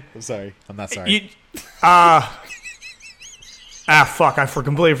 I'm sorry. I'm not sorry. Fuck! I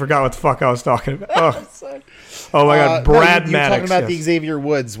completely forgot what the fuck I was talking about. Oh my God, Brad you Maddox. Talking about the Xavier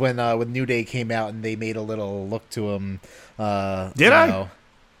Woods when New Day came out and they made a little look to him. Did I? Know.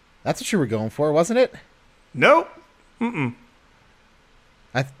 That's what you were going for, wasn't it? Nope. Mm-mm.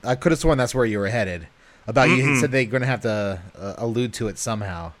 I could have sworn that's where you were headed. About you said they're going to have to allude to it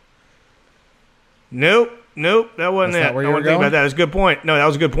somehow. Nope. That wasn't That's it. not where I you were wasn't thinking going? about that. That was a good point. No, that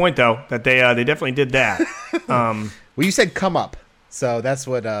was a good point though. That they definitely did that. Well, you said come up, so that's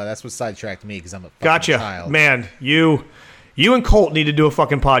what sidetracked me because I'm a fucking Gotcha, child. man. You and Colt need to do a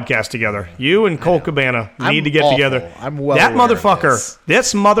fucking podcast together. You and Colt Cabana need to get together. I'm well that aware of motherfucker.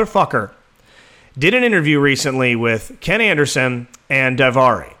 This motherfucker did an interview recently with Ken Anderson and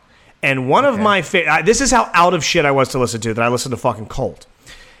Daivari, and one of my this is how out of shit I was to listen to. That I listened to fucking Colt.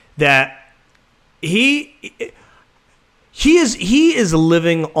 That he is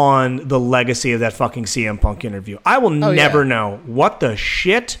living on the legacy of that fucking CM Punk interview. I will never know what the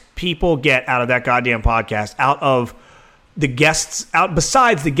shit people get out of that goddamn podcast, out of the guests,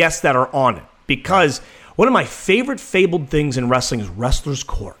 besides the guests that are on it. Because one of my favorite fabled things in wrestling is Wrestler's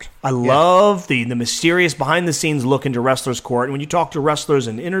Court. I love the mysterious behind-the-scenes look into Wrestler's Court. And when you talk to wrestlers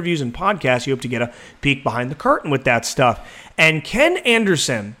in interviews and podcasts, you hope to get a peek behind the curtain with that stuff. And Ken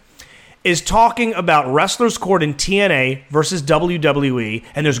Anderson is talking about Wrestler's Court in TNA versus WWE,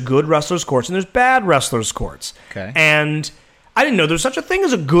 and there's good Wrestler's Courts and there's bad Wrestler's Courts. Okay. And I didn't know there's such a thing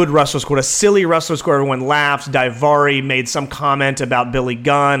as a good Wrestler's Court, a silly Wrestler's Court. Everyone laughs. Daivari made some comment about Billy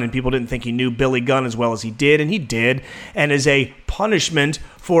Gunn, and people didn't think he knew Billy Gunn as well as he did, and he did. And as a punishment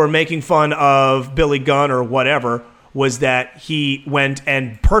for making fun of Billy Gunn or whatever, was that he went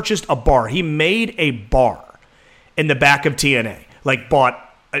and purchased a bar. He made a bar in the back of TNA, like bought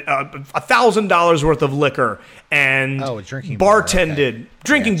 $1,000 worth of liquor and a drinking bar, bartended. okay.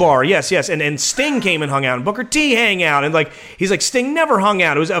 Drinking bar, yes. And Sting came and hung out, and Booker T hang out, and he's like, Sting never hung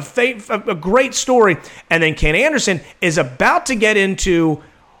out. It was a great story. And then Ken Anderson is about to get into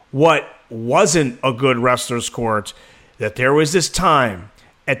what wasn't a good Wrestler's Court, that there was this time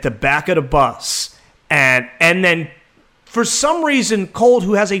at the back of the bus, and then for some reason, Colt,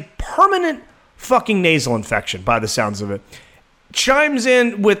 who has a permanent fucking nasal infection by the sounds of it, chimes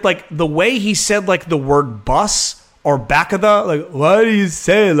in with the way he said the word bus or back of the, why do you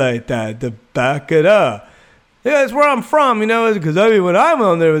say it like that? The back of the. Yeah, that's where I'm from, because when I'm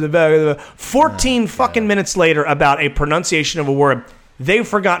on there with the back of the. 14 fucking minutes later about a pronunciation of a word, they've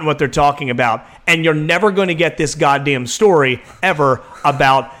forgotten what they're talking about, and you're never going to get this goddamn story ever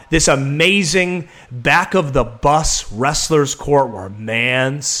about this amazing back of the bus Wrestler's Court where,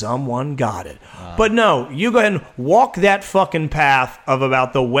 man, someone got it. But no, you go ahead and walk that fucking path of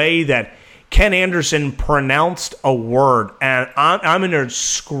about the way that Ken Anderson pronounced a word, and I'm in there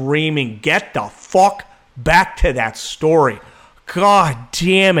screaming, get the fuck back to that story. God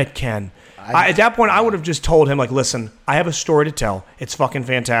damn it, Ken. At that point, I would have just told him, listen, I have a story to tell. It's fucking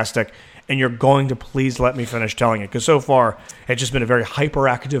fantastic, and you're going to please let me finish telling it. Because so far, it's just been a very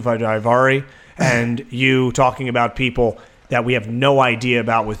hyperactive Daivari, and you talking about people that we have no idea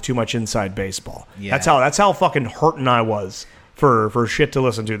about with too much inside baseball. Yeah. That's how fucking hurting I was for shit to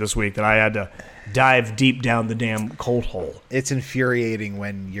listen to this week, that I had to dive deep down the damn cold hole. It's infuriating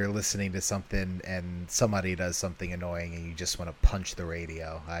when you're listening to something and somebody does something annoying and you just want to punch the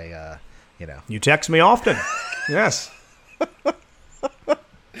radio. You text me often. Yes.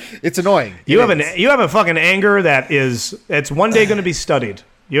 It's annoying. You have a fucking anger it's one day going to be studied.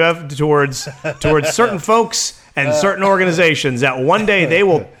 You have towards certain folks and certain organizations that one day they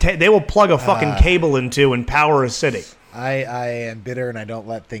will plug a fucking cable into and power a city. I am bitter and I don't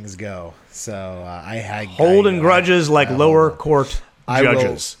let things go. So I holding grudges like lower court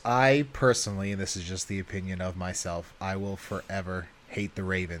judges. I personally, and this is just the opinion of myself, I will forever hate the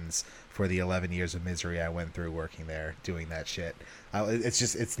Ravens for the 11 years of misery I went through working there, doing that shit.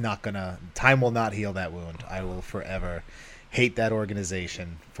 It's not gonna. Time will not heal that wound. I will forever hate that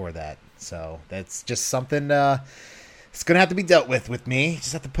organization for that. So that's just something. It's gonna have to be dealt with me.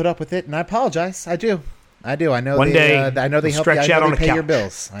 Just have to put up with it, and I apologize. I do. I know. One day, I know they help. Stretch out on they a pay couch. your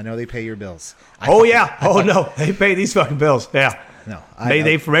bills. I know they pay your bills. No, they pay these fucking bills. Yeah. No,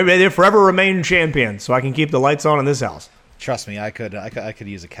 they forever remain champions, so I can keep the lights on in this house. Trust me, I could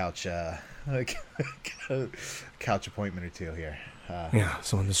use a couch couch appointment or two here.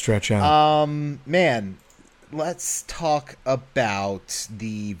 Someone to stretch out. Man, let's talk about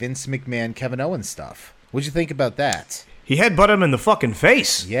the Vince McMahon, Kevin Owens stuff. What'd you think about that? He headbutted him in the fucking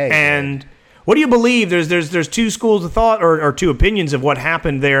face. Yeah, and what do you believe? There's two schools of thought or two opinions of what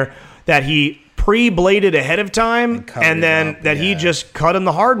happened there. That he pre-bladed ahead of time, and then he just cut him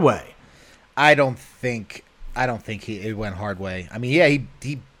the hard way. I don't think it went hard way. I mean, yeah,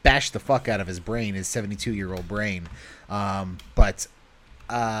 he bashed the fuck out of his brain, his 72-year-old brain. But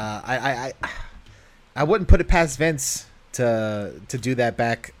I wouldn't put it past Vince to do that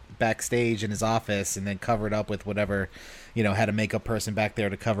backstage in his office and then cover it up with whatever, had a makeup person back there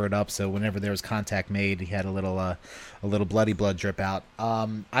to cover it up. So whenever there was contact made, he had a little bloody blood drip out.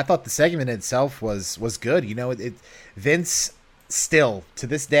 I thought the segment itself was good. Vince still to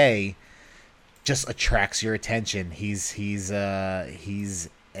this day just attracts your attention. He's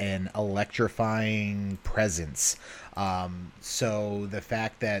an electrifying presence. So the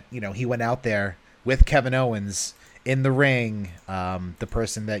fact that he went out there with Kevin Owens in the ring, the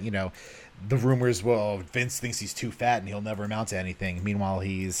person that the rumors, Vince thinks he's too fat and he'll never amount to anything. Meanwhile,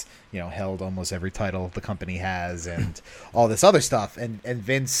 he's held almost every title the company has and all this other stuff. And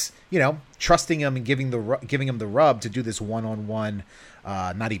Vince, trusting him and giving him the rub to do this one-on-one,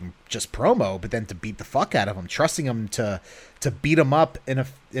 not even just promo, but then to beat the fuck out of him, trusting him to beat him up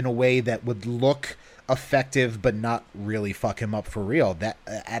in a way that would look effective but not really fuck him up for real. That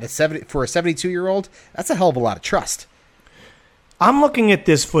for a 72-year-old, that's a hell of a lot of trust. I'm looking at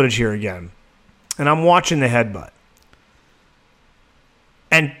this footage here again, and I'm watching the headbutt.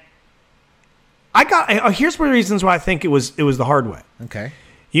 And here's the reasons why I think it was the hard way. Okay.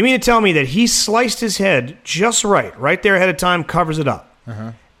 You mean to tell me that he sliced his head just right there ahead of time, covers it up.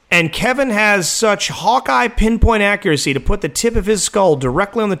 Uh-huh. And Kevin has such Hawkeye pinpoint accuracy to put the tip of his skull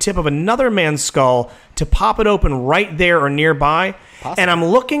directly on the tip of another man's skull to pop it open right there or nearby. Possibly. And I'm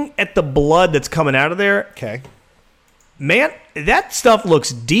looking at the blood that's coming out of there. Okay. Man, that stuff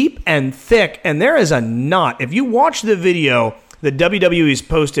looks deep and thick, and there is a knot. If you watch the video that WWE's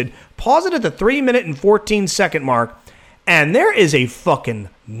posted, pause it at the 3-minute and 14-second mark, and there is a fucking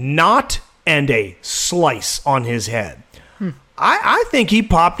knot and a slice on his head. I think he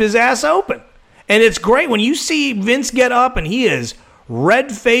popped his ass open. And it's great when you see Vince get up and he is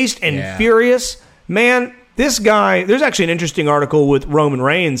red-faced and furious. Man, this guy, there's actually an interesting article with Roman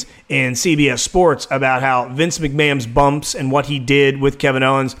Reigns in CBS Sports about how Vince McMahon's bumps and what he did with Kevin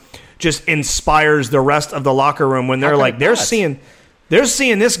Owens just inspires the rest of the locker room when they're seeing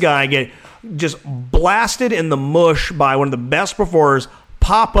this guy get just blasted in the mush by one of the best performers,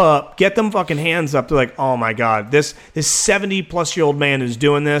 pop up, get them fucking hands up. They're like, oh my God, this 70-plus-year-old man is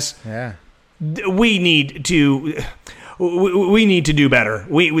doing this. Yeah. We need to do better.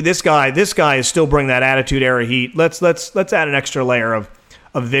 This guy is still bringing that attitude era heat. Let's add an extra layer of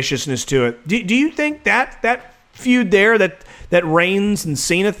viciousness to it. Do you think that feud there that Reigns and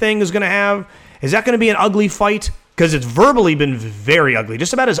Cena thing is going to have, is that going to be an ugly fight? Because it's verbally been very ugly.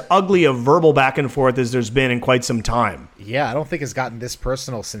 Just about as ugly a verbal back and forth as there's been in quite some time. Yeah, I don't think it's gotten this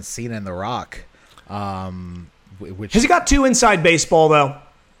personal since Cena and The Rock. Has he got too inside baseball, though?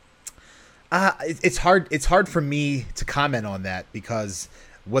 It's hard for me to comment on that because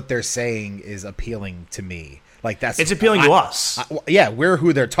what they're saying is appealing to me. It's appealing to us. We're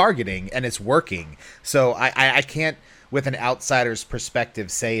who they're targeting, and it's working. So I can't, with an outsider's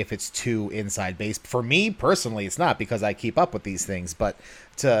perspective, say if it's too inside base. For me personally, it's not because I keep up with these things. But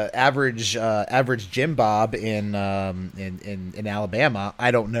to average Jim Bob in Alabama,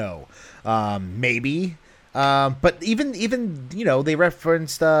 I don't know. Maybe. But even they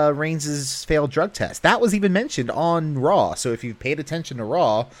referenced Reigns' failed drug test. That was even mentioned on Raw. So if you've paid attention to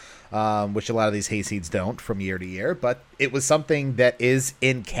Raw, which a lot of these hayseeds don't from year to year, but it was something that is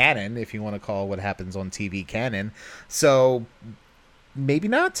in canon, if you want to call what happens on TV canon. So maybe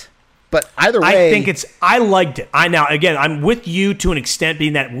not. But either way, I liked it. I'm with you to an extent,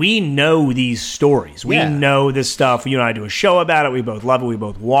 being that we know these stories. We know this stuff. You and I do a show about it. We both love it. We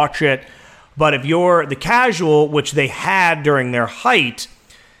both watch it. But if you're the casual, which they had during their height,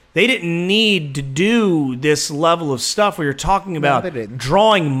 they didn't need to do this level of stuff where you're talking about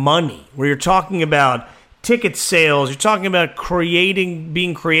drawing money, where you're talking about ticket sales, you're talking about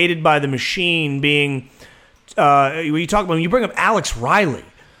being created by the machine, when you bring up Alex Riley.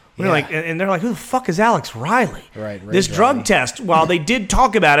 And they're like, who the fuck is Alex Riley? Right. This drug test, while they did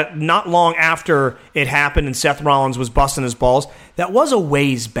talk about it not long after it happened and Seth Rollins was busting his balls, that was a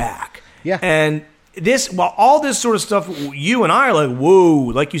ways back. Yeah. And all this sort of stuff, you and I are like, whoa,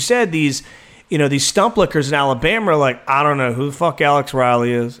 like you said, these these stump lickers in Alabama are like, I don't know who the fuck Alex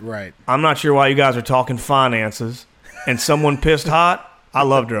Riley is. Right. I'm not sure why you guys are talking finances. And someone pissed hot. I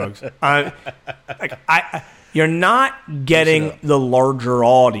love drugs. You're not getting the larger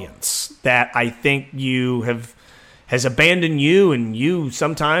audience that I think has abandoned you, and you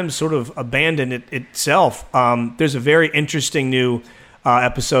sometimes sort of abandon it itself. There's a very interesting new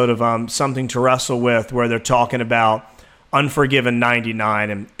episode of Something to Wrestle With where they're talking about Unforgiven 99,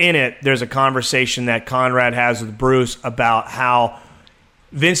 and in it there's a conversation that Conrad has with Bruce about how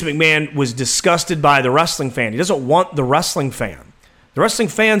Vince McMahon was disgusted by the wrestling fan. He doesn't want the wrestling fan. The wrestling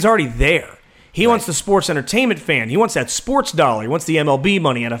fan's already there. He wants the sports entertainment fan. He wants that sports dollar. He wants the MLB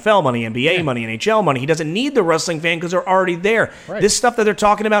money, NFL money, NBA money, NHL money. He doesn't need the wrestling fan because they're already there. Right. This stuff that they're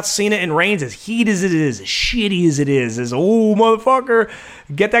talking about, Cena and Reigns, as heat as it is, as shitty as it is, as, oh, motherfucker,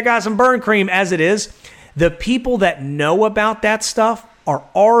 get that guy some burn cream as it is, the people that know about that stuff are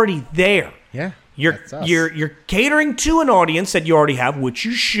already there. Yeah. You're catering to an audience that you already have, which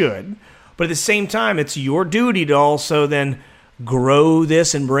you should, but at the same time, it's your duty to also then grow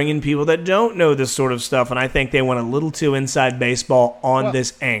this and bring in people that don't know this sort of stuff. And I think they went a little too inside baseball on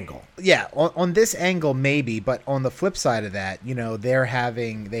this angle. Yeah, on this angle maybe, but on the flip side of that,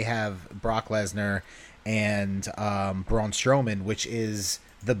 they have Brock Lesnar and Braun Strowman, which is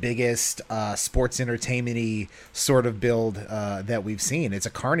the biggest sports entertainment-y sort of build that we've seen. It's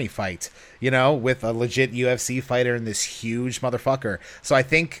a carny fight, with a legit UFC fighter and this huge motherfucker. So I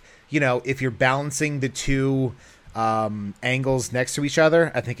think, if you're balancing the two angles next to each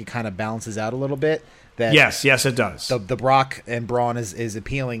other, I think it kind of balances out a little bit. That yes, it does. The Brock and Braun is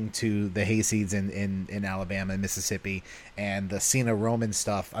appealing to the hayseeds in Alabama and Mississippi, and the Cena Roman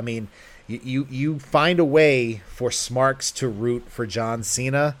stuff. I mean, you find a way for Smarks to root for John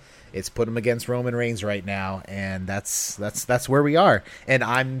Cena. It's put him against Roman Reigns right now, and that's where we are. And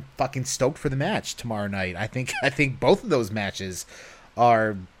I'm fucking stoked for the match tomorrow night. I think both of those matches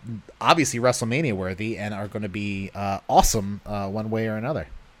are obviously WrestleMania worthy and are going to be awesome one way or another.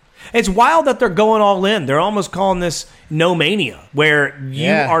 It's wild that they're going all in. They're almost calling this No Mania, where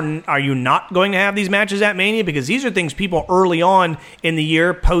are you not going to have these matches at Mania? Because these are things people early on in the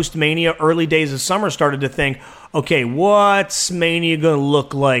year, post-Mania, early days of summer, started to think, okay, what's Mania going to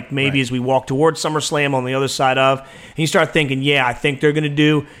look like maybe as we walk towards SummerSlam on the other side of? And you start thinking, I think they're going to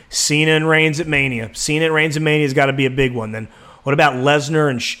do Cena and Reigns at Mania. Cena and Reigns at Mania has got to be a big one. Then what about Lesnar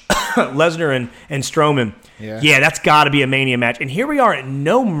and Strowman? Yeah, that's got to be a Mania match. And here we are at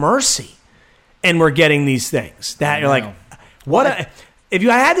No Mercy, and we're getting these things. That you're like, if you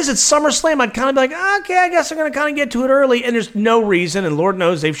had this at SummerSlam, I'd kind of be like, okay, I guess they're going to kind of get to it early. And there's no reason, and Lord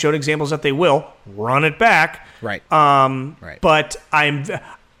knows they've shown examples that they will run it back. Right. Right. But am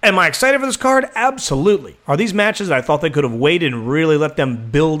I excited for this card? Absolutely. Are these matches that I thought they could have waited and really let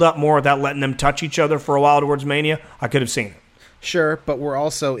them build up more without letting them touch each other for a while towards Mania? I could have seen it. Sure, but we're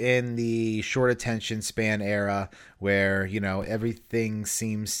also in the short attention span era where, everything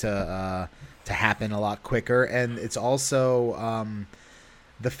seems to happen a lot quicker. And it's also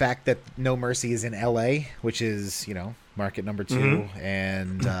the fact that No Mercy is in L.A., which is, market number 2,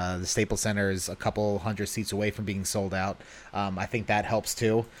 and the Staples Center is a couple hundred seats away from being sold out. I think that helps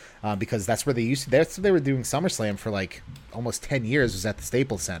too, because that's where they were doing SummerSlam for like almost 10 years, was at the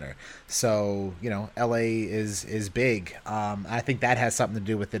Staples Center. So, LA is big. I think that has something to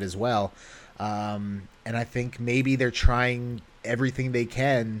do with it as well. And I think maybe they're trying everything they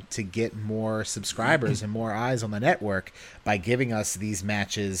can to get more subscribers and more eyes on the network by giving us these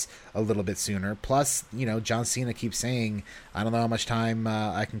matches a little bit sooner. Plus, John Cena keeps saying, I don't know how much time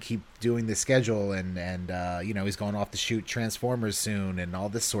I can keep doing this schedule, and he's going off to shoot Transformers soon and all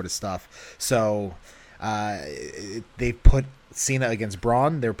this sort of stuff. So they put Cena against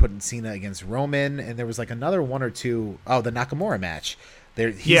Braun, they're putting Cena against Roman, and there was like another one or two. Oh, the Nakamura match.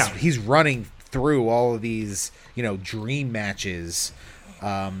 He's running through all of these, dream matches.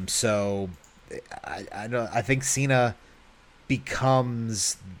 So I think Cena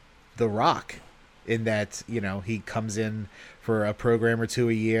becomes The Rock in that, he comes in for a program or two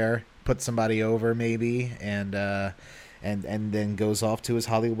a year, puts somebody over maybe, and then goes off to his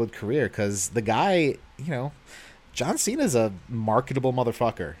Hollywood career. Because the guy, John Cena's a marketable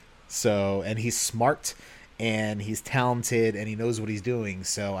motherfucker. So, and he's smart and he's talented and he knows what he's doing.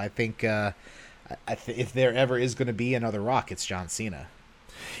 So I think if there ever is going to be another Rock, it's John Cena.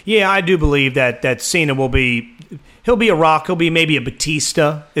 Yeah, I do believe that Cena he'll be a Rock. He'll be maybe a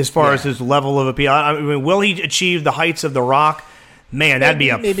Batista as far as his level of appeal. I mean, will he achieve the heights of The Rock? Man, that'd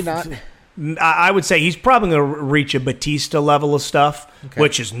be maybe not. I would say he's probably going to reach a Batista level of stuff,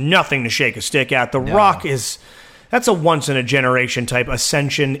 which is nothing to shake a stick at. The Rock is that's a once-in-a-generation type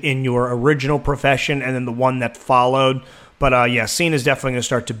ascension in your original profession and then the one that followed. But, yeah, Cena's definitely going to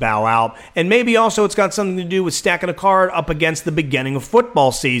start to bow out. And maybe also it's got something to do with stacking a card up against the beginning of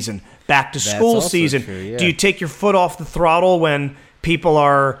football season, back-to-school season. True, yeah. Do you take your foot off the throttle when people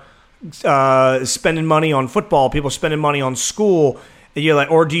are spending money on football, people are spending money on school? You're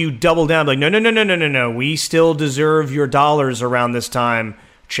like, or do you double down? Like, no. We still deserve your dollars around this time.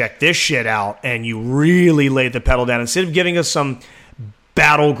 Check this shit out. And you really lay the pedal down. Instead of giving us some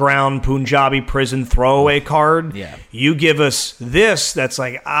battleground Punjabi prison throwaway card, you give us this that's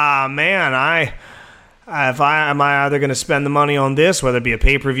like, man, am I either going to spend the money on this, whether it be a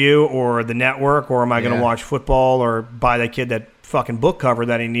pay-per-view or the network, or am I going to watch football or buy that kid that fucking book cover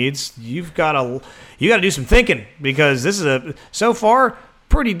that he needs? You got to do some thinking, because this is a so far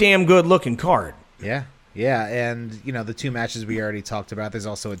pretty damn good looking card. Yeah, and the two matches we already talked about. There's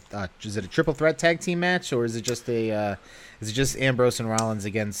also is it a triple threat tag team match, or is it just Ambrose and Rollins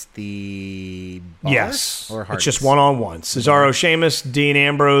against the Bars? Yes, or Hardys? It's just one-on-one. Cesaro, Sheamus, Dean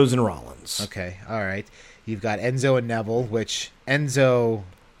Ambrose, and Rollins. Okay, all right. You've got Enzo and Neville, which Enzo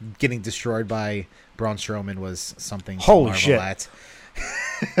getting destroyed by Braun Strowman was something to Holy marvel shit. at.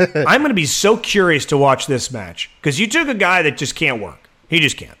 I'm going to be so curious to watch this match, because you took a guy that just can't work. He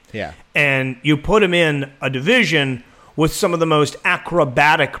just can't. Yeah. And you put him in a division with some of the most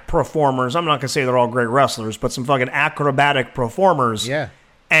acrobatic performers. I'm not going to say they're all great wrestlers, but some fucking acrobatic performers. Yeah.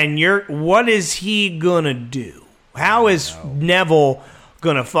 And what is he going to do? How is Neville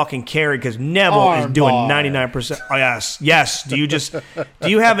going to fucking carry? Because Neville is doing 99%. Oh, yes. Do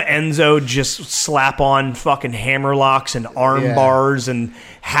you have Enzo just slap on fucking hammerlocks and arm bars and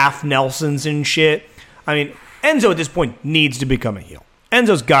half Nelsons and shit? I mean, Enzo at this point needs to become a heel.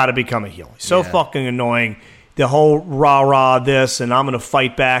 Enzo's got to become a heel. He's so fucking annoying. The whole rah-rah this, and I'm going to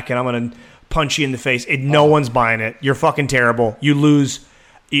fight back, and I'm going to punch you in the face. No one's buying it. You're fucking terrible. You lose.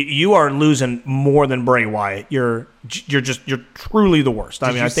 You are losing more than Bray Wyatt. You're truly the worst.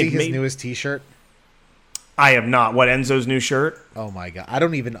 Did you see his newest T-shirt? I have not. What, Enzo's new shirt? Oh my god, I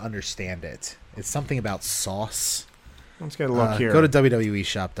don't even understand it. It's something about sauce. Let's get a look here. Go to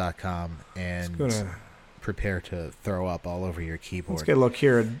WWEshop.com and prepare to throw up all over your keyboard. Let's get a look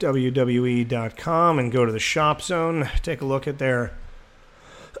here at WWE.com and go to the shop zone. Take a look at their...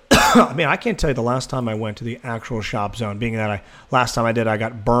 I mean, I can't tell you the last time I went to the actual shop zone, being that last time I did, I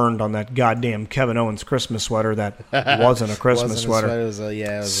got burned on that goddamn Kevin Owens Christmas sweater that wasn't a Christmas sweater. It was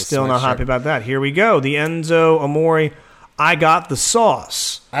a Still not happy about that. Here we go. The Enzo Amore, I got the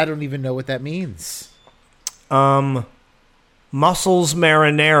sauce. I don't even know what that means. Muscles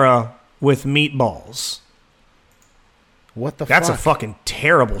marinara with meatballs. What the fuck? That's a fucking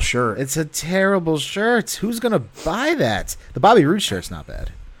terrible shirt. It's a terrible shirt. Who's going to buy that? The Bobby Roode shirt's not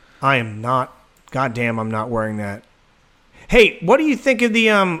bad. I am not. Goddamn, I'm not wearing that. Hey, what do you think of the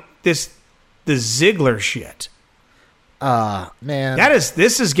Ziggler shit? Man.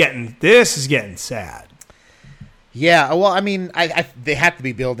 This is getting sad. Yeah, well, I mean, they have to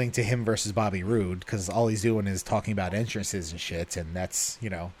be building to him versus Bobby Roode, because all he's doing is talking about entrances and shit, and that's,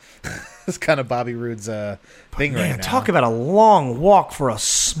 it's kind of Bobby Roode's thing right now. Talk about a long walk for a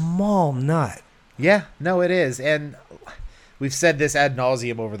small nut. Yeah, no, it is, and we've said this ad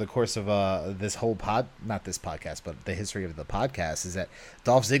nauseum over the course of this whole not this podcast, but the history of the podcast, is that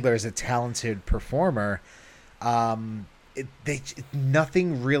Dolph Ziggler is a talented performer.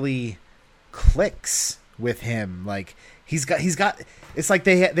 Nothing really clicks with him. Like he's got it's like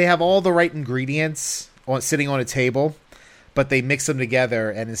they have all the right ingredients sitting on a table, but they mix them together,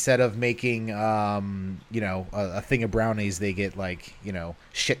 and instead of making a thing of brownies, they get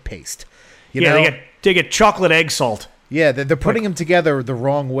shit paste. They get chocolate egg salt. Yeah, they're putting them together the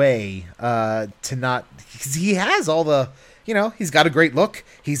wrong way to not, because he has all the, he's got a great look,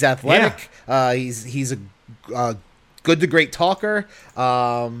 he's athletic, he's a good to great talker.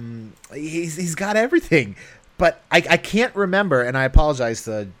 He's got everything. But I can't remember, and I apologize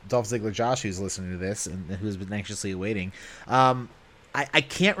to Dolph Ziggler Josh, who's listening to this and who's been anxiously awaiting. I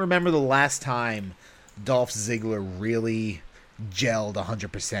can't remember the last time Dolph Ziggler really gelled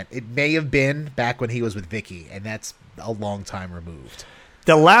 100%. It may have been back when he was with Vicky, and that's a long time removed.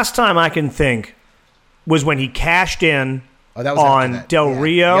 The last time I can think was when he cashed in on Del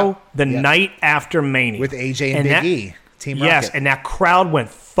Rio the night after Mania. With AJ and Big E. Team Rocket. Yes, and that crowd went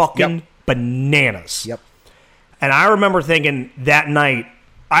fucking bananas. Yep. And I remember thinking that night,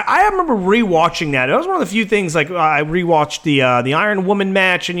 I remember rewatching that. It was one of the few things, I rewatched the Iron Woman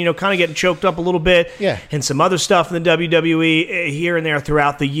match and, kind of getting choked up a little bit. Yeah. And some other stuff in the WWE here and there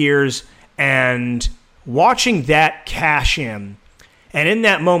throughout the years. And watching that cash in And in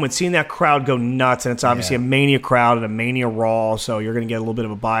that moment, seeing that crowd go nuts, and it's obviously a Mania crowd and a Mania Raw, so you're going to get a little bit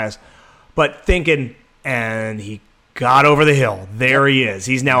of a bias. But thinking, and he got over the hill. There he is.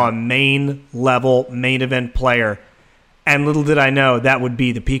 He's now a main event player. And little did I know that would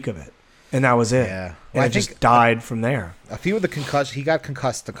be the peak of it. And that was it. Yeah. Well, and it just died from there. A few of the concussions, he got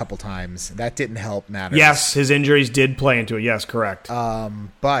concussed a couple times. That didn't help matters. Yes, his injuries did play into it. Yes, correct.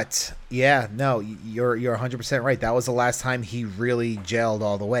 But yeah, no, you're 100% right. That was the last time he really gelled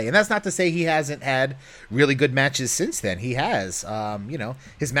all the way. And that's not to say he hasn't had really good matches since then. He has.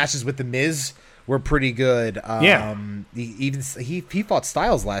 His matches with The Miz were pretty good. He fought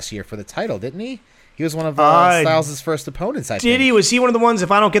Styles last year for the title, didn't he? He was one of Styles' first opponents, I think. Did he? Was he one of the ones,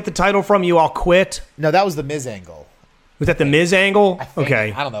 if I don't get the title from you, I'll quit? No, that was the Miz angle. Was that the Miz angle?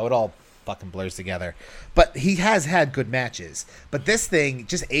 Okay. I don't know. It all fucking blurs together. But he has had good matches. But this thing,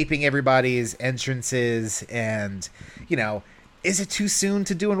 just aping everybody's entrances and, is it too soon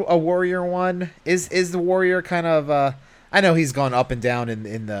to do a Warrior one? Is the Warrior kind of... I know he's gone up and down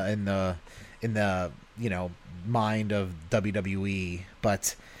in the mind of WWE,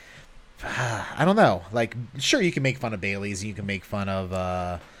 but... I don't know. Like, sure, you can make fun of Bayley's. You can make fun of...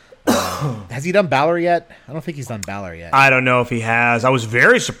 has he done Balor yet? I don't think he's done Balor yet. I don't know if he has. I was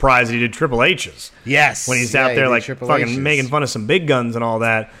very surprised that he did Triple H's. Yes. When he's out there, like, fucking making fun of some big guns and all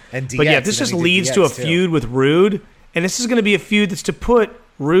that. And DX, but yeah, this just leads to a feud with Rude. And this is going to be a feud that's to put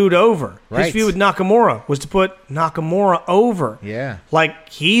Rude over. Right. His feud with Nakamura was to put Nakamura over. Yeah. Like,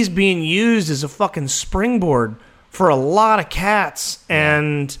 he's being used as a fucking springboard for a lot of cats. Yeah.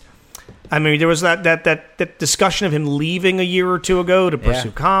 And... I mean, there was that discussion of him leaving a year or two ago to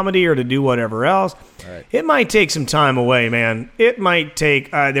pursue comedy or to do whatever else. Right. It might take some time away, man. It might take.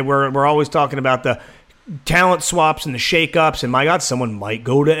 We're always talking about the talent swaps and the shakeups, and my God, someone might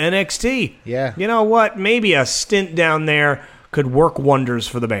go to NXT. Yeah. You know what? Maybe a stint down there could work wonders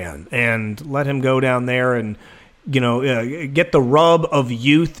for the band, and let him go down there and get the rub of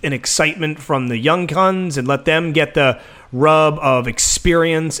youth and excitement from the young guns, and let them get the rub of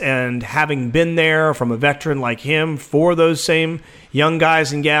experience and having been there from a veteran like him for those same young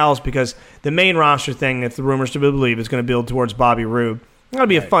guys and gals, because the main roster thing, if the rumors to be believed, is going to build towards Bobby Roode. That'll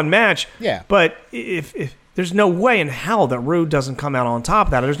be a fun match. Yeah. But if there's no way in hell that Roode doesn't come out on top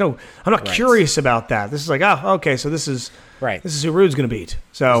of that. I'm not curious about that. This is like, okay, so this is who Roode's going to beat.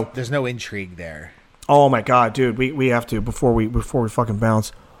 So there's no intrigue there. Oh my God, dude, we have to before we fucking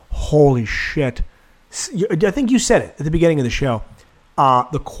bounce. Holy shit. I think you said it at the beginning of the show.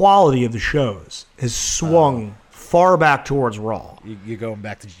 The quality of the shows has swung far back towards Raw. You're going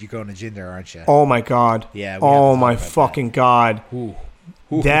to Jinder, aren't you? Oh my God. Yeah. Oh my fucking God. Ooh.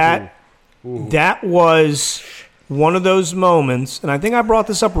 That was one of those moments, and I think I brought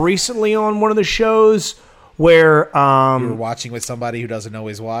this up recently on one of the shows where you were watching with somebody who doesn't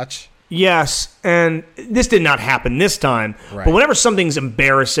always watch. Yes, and this did not happen this time. Right. But whenever something's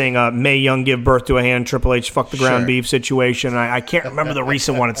embarrassing, Mae Young give birth to a hand, Triple H fuck the ground beef situation. I can't remember the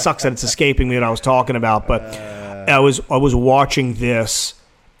recent one. It sucks that it's escaping me that I was talking about. But I was watching this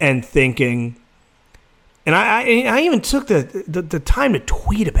and thinking, and I even took the time to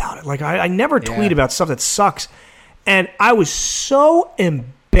tweet about it. Like I never tweet about stuff that sucks, and I was so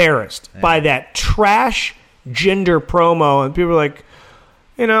embarrassed by that trash Jinder promo, and people were like,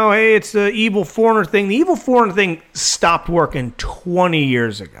 hey, it's the evil foreigner thing. The evil foreigner thing stopped working 20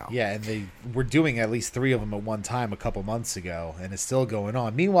 years ago. Yeah, and they were doing at least 3 of them at one time a couple months ago, and it's still going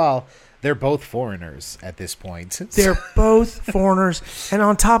on. Meanwhile, they're both foreigners at this point. They're both foreigners, and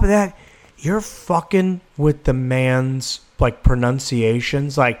on top of that, you're fucking with the man's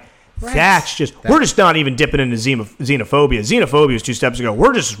pronunciations. That's just... We're just not even dipping into xenophobia. Xenophobia is 2 steps ago.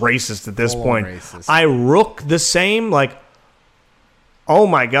 We're just racist at this point. Racist. I rook the same, oh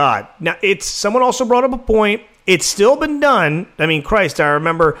my God. Now, someone also brought up a point. It's still been done. I mean, Christ, I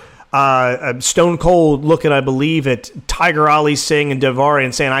remember Stone Cold looking, I believe, at Tiger Ali Singh and Daivari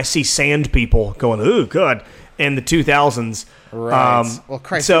and saying, I see sand people, going, ooh, good, in the 2000s. Right. Well,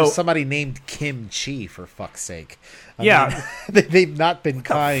 Christ, there was somebody named Kim Chi, for fuck's sake. I mean, they've not been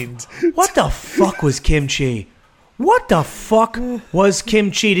kind. What the fuck was Kim Chi? What the fuck was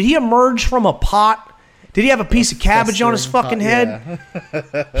Kim Chi? Did he emerge from a pot? Did he have a piece of cabbage on his fucking head?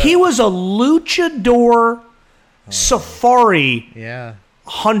 Yeah. He was a luchador safari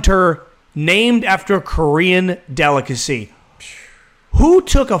hunter named after a Korean delicacy. Who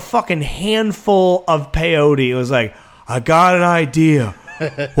took a fucking handful of peyote? It was like, I got an idea.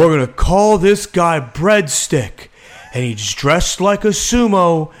 We're going to call this guy Breadstick. And he's dressed like a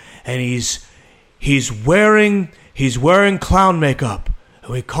sumo. And he's wearing clown makeup.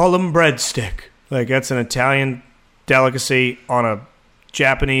 And we call him Breadstick. That's an Italian delicacy on a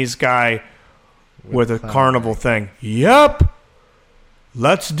Japanese guy with a carnival thing. Yep.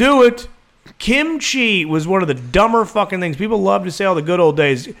 Let's do it. Kimchi was one of the dumber fucking things. People love to say, the good old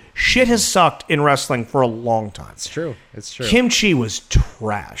days. Shit has sucked in wrestling for a long time. It's true. Kimchi was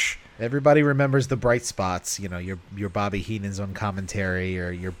trash. Everybody remembers the bright spots, your Bobby Heenan's on commentary,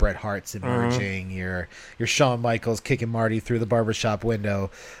 or your Bret Hart's emerging, your Shawn Michaels kicking Marty through the barbershop window.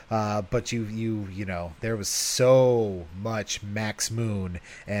 But there was so much Max Moon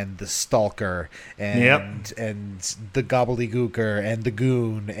and the Stalker and the Gobbledygooker and the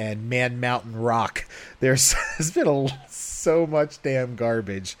Goon and Man Mountain Rock. There's been so much damn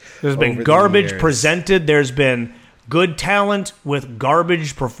garbage. There's been garbage presented. There's been good talent with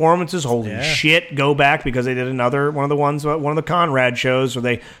garbage performances. Holy shit, go back, because they did one of the Conrad shows where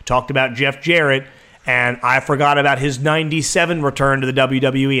they talked about Jeff Jarrett, and I forgot about his 97 return to the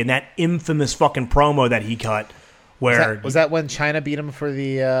WWE and that infamous fucking promo that he cut. Was that when China beat him for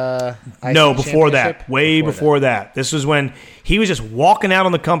the IC No, before that. Way before that. This was when he was just walking out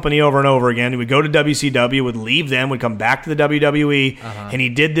on the company over and over again. He would go to WCW, would leave them, would come back to the WWE, and he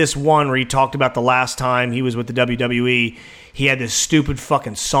did this one where he talked about the last time he was with the WWE. He had this stupid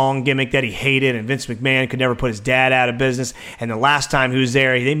fucking song gimmick that he hated, and Vince McMahon could never put his dad out of business. And the last time he was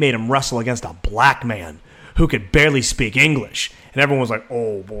there, they made him wrestle against a black man who could barely speak English. And everyone was like,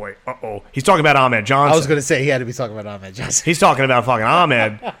 oh, boy, uh-oh. He's talking about Ahmed Johnson. I was going to say he had to be talking about Ahmed Johnson. He's talking about fucking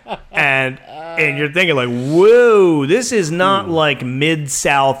Ahmed. and you're thinking like, whoa, this is not like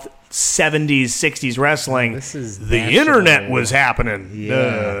Mid-South 70s, 60s wrestling. This is the internet was happening.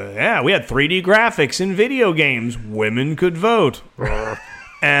 Yeah. We had 3D graphics in video games. Women could vote.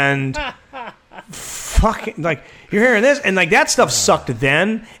 And fucking, like, you're hearing this, and like that stuff sucked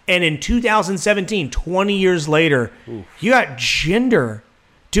then. And in 2017, 20 years later, you got Jinder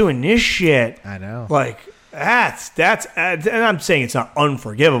doing this shit. I know. Like, that's and I'm saying it's not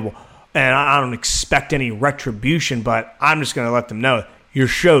unforgivable, and I don't expect any retribution, but I'm just going to let them know your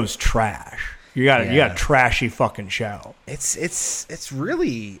show's trash. You got a trashy fucking show. It's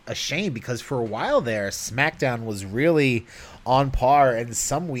really a shame, because for a while there, SmackDown was really on par, and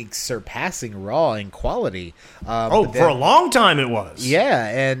some weeks surpassing Raw in quality. For a long time it was. Yeah,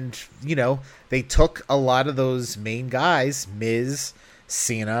 and they took a lot of those main guys, Miz,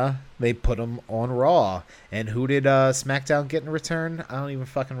 Cena, they put them on Raw. And who did SmackDown get in return? I don't even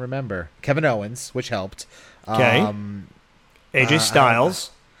fucking remember. Kevin Owens, which helped. Okay. AJ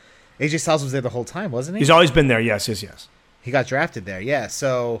Styles. AJ Styles was there the whole time, wasn't he? He's always been there, yes. He got drafted there, yeah.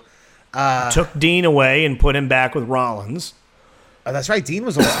 So took Dean away and put him back with Rollins. Oh, that's right. Dean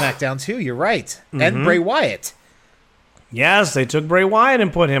was on SmackDown too. You're right. And Bray Wyatt. Yes, they took Bray Wyatt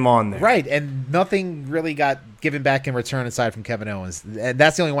and put him on there. Right, and nothing really got given back in return aside from Kevin Owens. And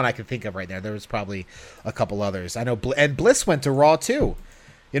that's the only one I can think of right there. There was probably a couple others. I know, and Bliss went to Raw too.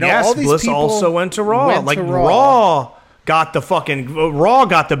 Yes, all these Bliss people also went to Raw. Raw got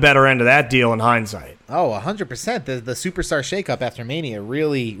the better end of that deal in hindsight. Oh, 100%. The Superstar shakeup after Mania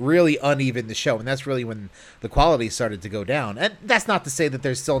really, really unevened the show, and that's really when the quality started to go down. And that's not to say that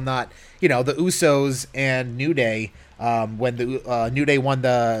there's still not, the Usos and New Day, when the New Day won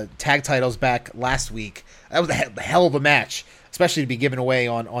the tag titles back last week. That was a hell of a match, especially to be given away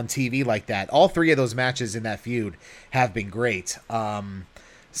on TV like that. All three of those matches in that feud have been great.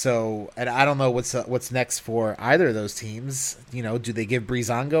 So, and I don't know what's next for either of those teams. Do they give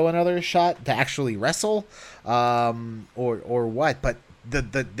Breezango another shot to actually wrestle, or what? But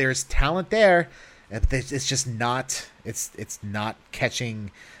there's talent there. It's just not. It's not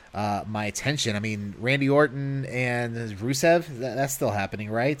catching my attention. I mean, Randy Orton and Rusev, that's still happening,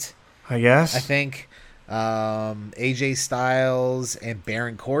 right? I guess. I think AJ Styles and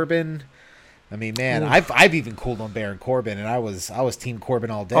Baron Corbin. I mean, man, I've even cooled on Baron Corbin, and I was Team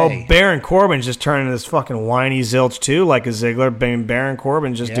Corbin all day. Oh, Baron Corbin's just turning this fucking whiny zilch too, like a Ziggler. Baron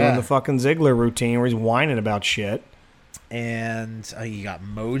Corbin just doing the fucking Ziggler routine where he's whining about shit. And you got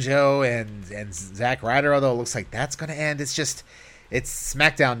Mojo and Zack Ryder, although it looks like that's going to end. It's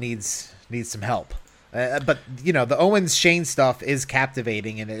SmackDown needs some help. But the Owens Shane stuff is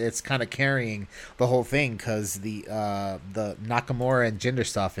captivating, and it's kind of carrying the whole thing, because the Nakamura and Jinder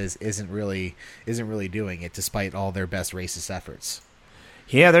stuff isn't really doing it, despite all their best racist efforts.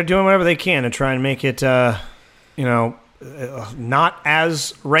 Yeah, they're doing whatever they can to try and make it not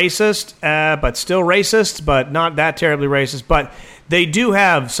as racist, but still racist, but not that terribly racist. But they do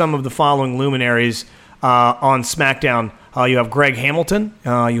have some of the following luminaries on SmackDown. You have Greg Hamilton.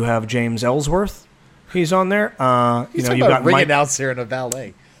 You have James Ellsworth. He's on there. You've got ring announcer and a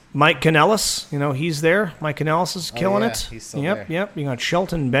valet. Mike Kanellis, he's there. Mike Kanellis is killing it. He's still there. Yep. You got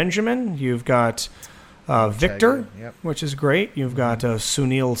Shelton Benjamin. You've got Victor, Yep. which is great. You've got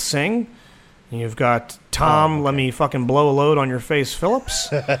Sunil Singh. You've got Tom, let me fucking blow a load on your face, Phillips.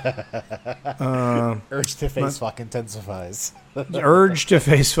 Urge to face fuck intensifies. Urge to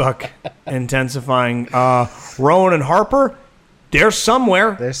face fuck intensifying. Rowan and Harper, they're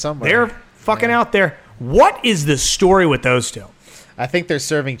somewhere. They're fucking out there. What is the story with those two? I think they're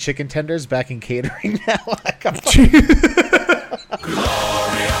serving chicken tenders back in catering now.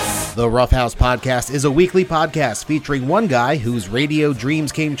 The Rough House Podcast is a weekly podcast featuring one guy whose radio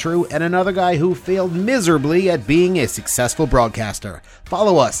dreams came true and another guy who failed miserably at being a successful broadcaster.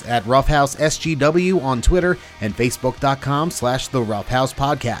 Follow us at Rough House SGW on Twitter and Facebook.com/The Rough House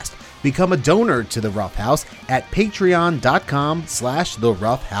Podcast. Become a donor to The Rough House at Patreon.com/The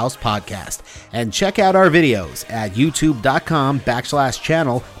Rough House Podcast. And check out our videos at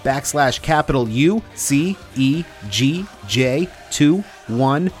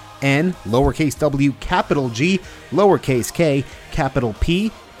YouTube.com/UCEGJ21N lowercase w capital G lowercase k capital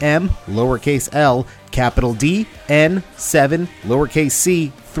P M lowercase L capital D N 7 lowercase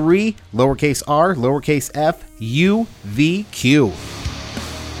c 3 lowercase r lowercase f U V Q.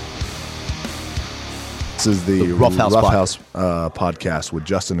 This is the Rough House podcast with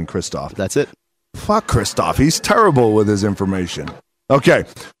Justin and Christoph. That's it. Fuck Christoph. He's terrible with his information. Okay.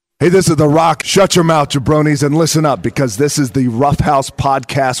 Hey, this is The Rock. Shut your mouth, jabronis, and listen up, because this is the Rough House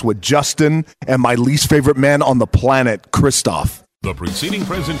podcast with Justin and my least favorite man on the planet, Christoph. The preceding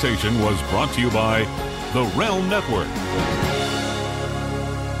presentation was brought to you by the Realm Network.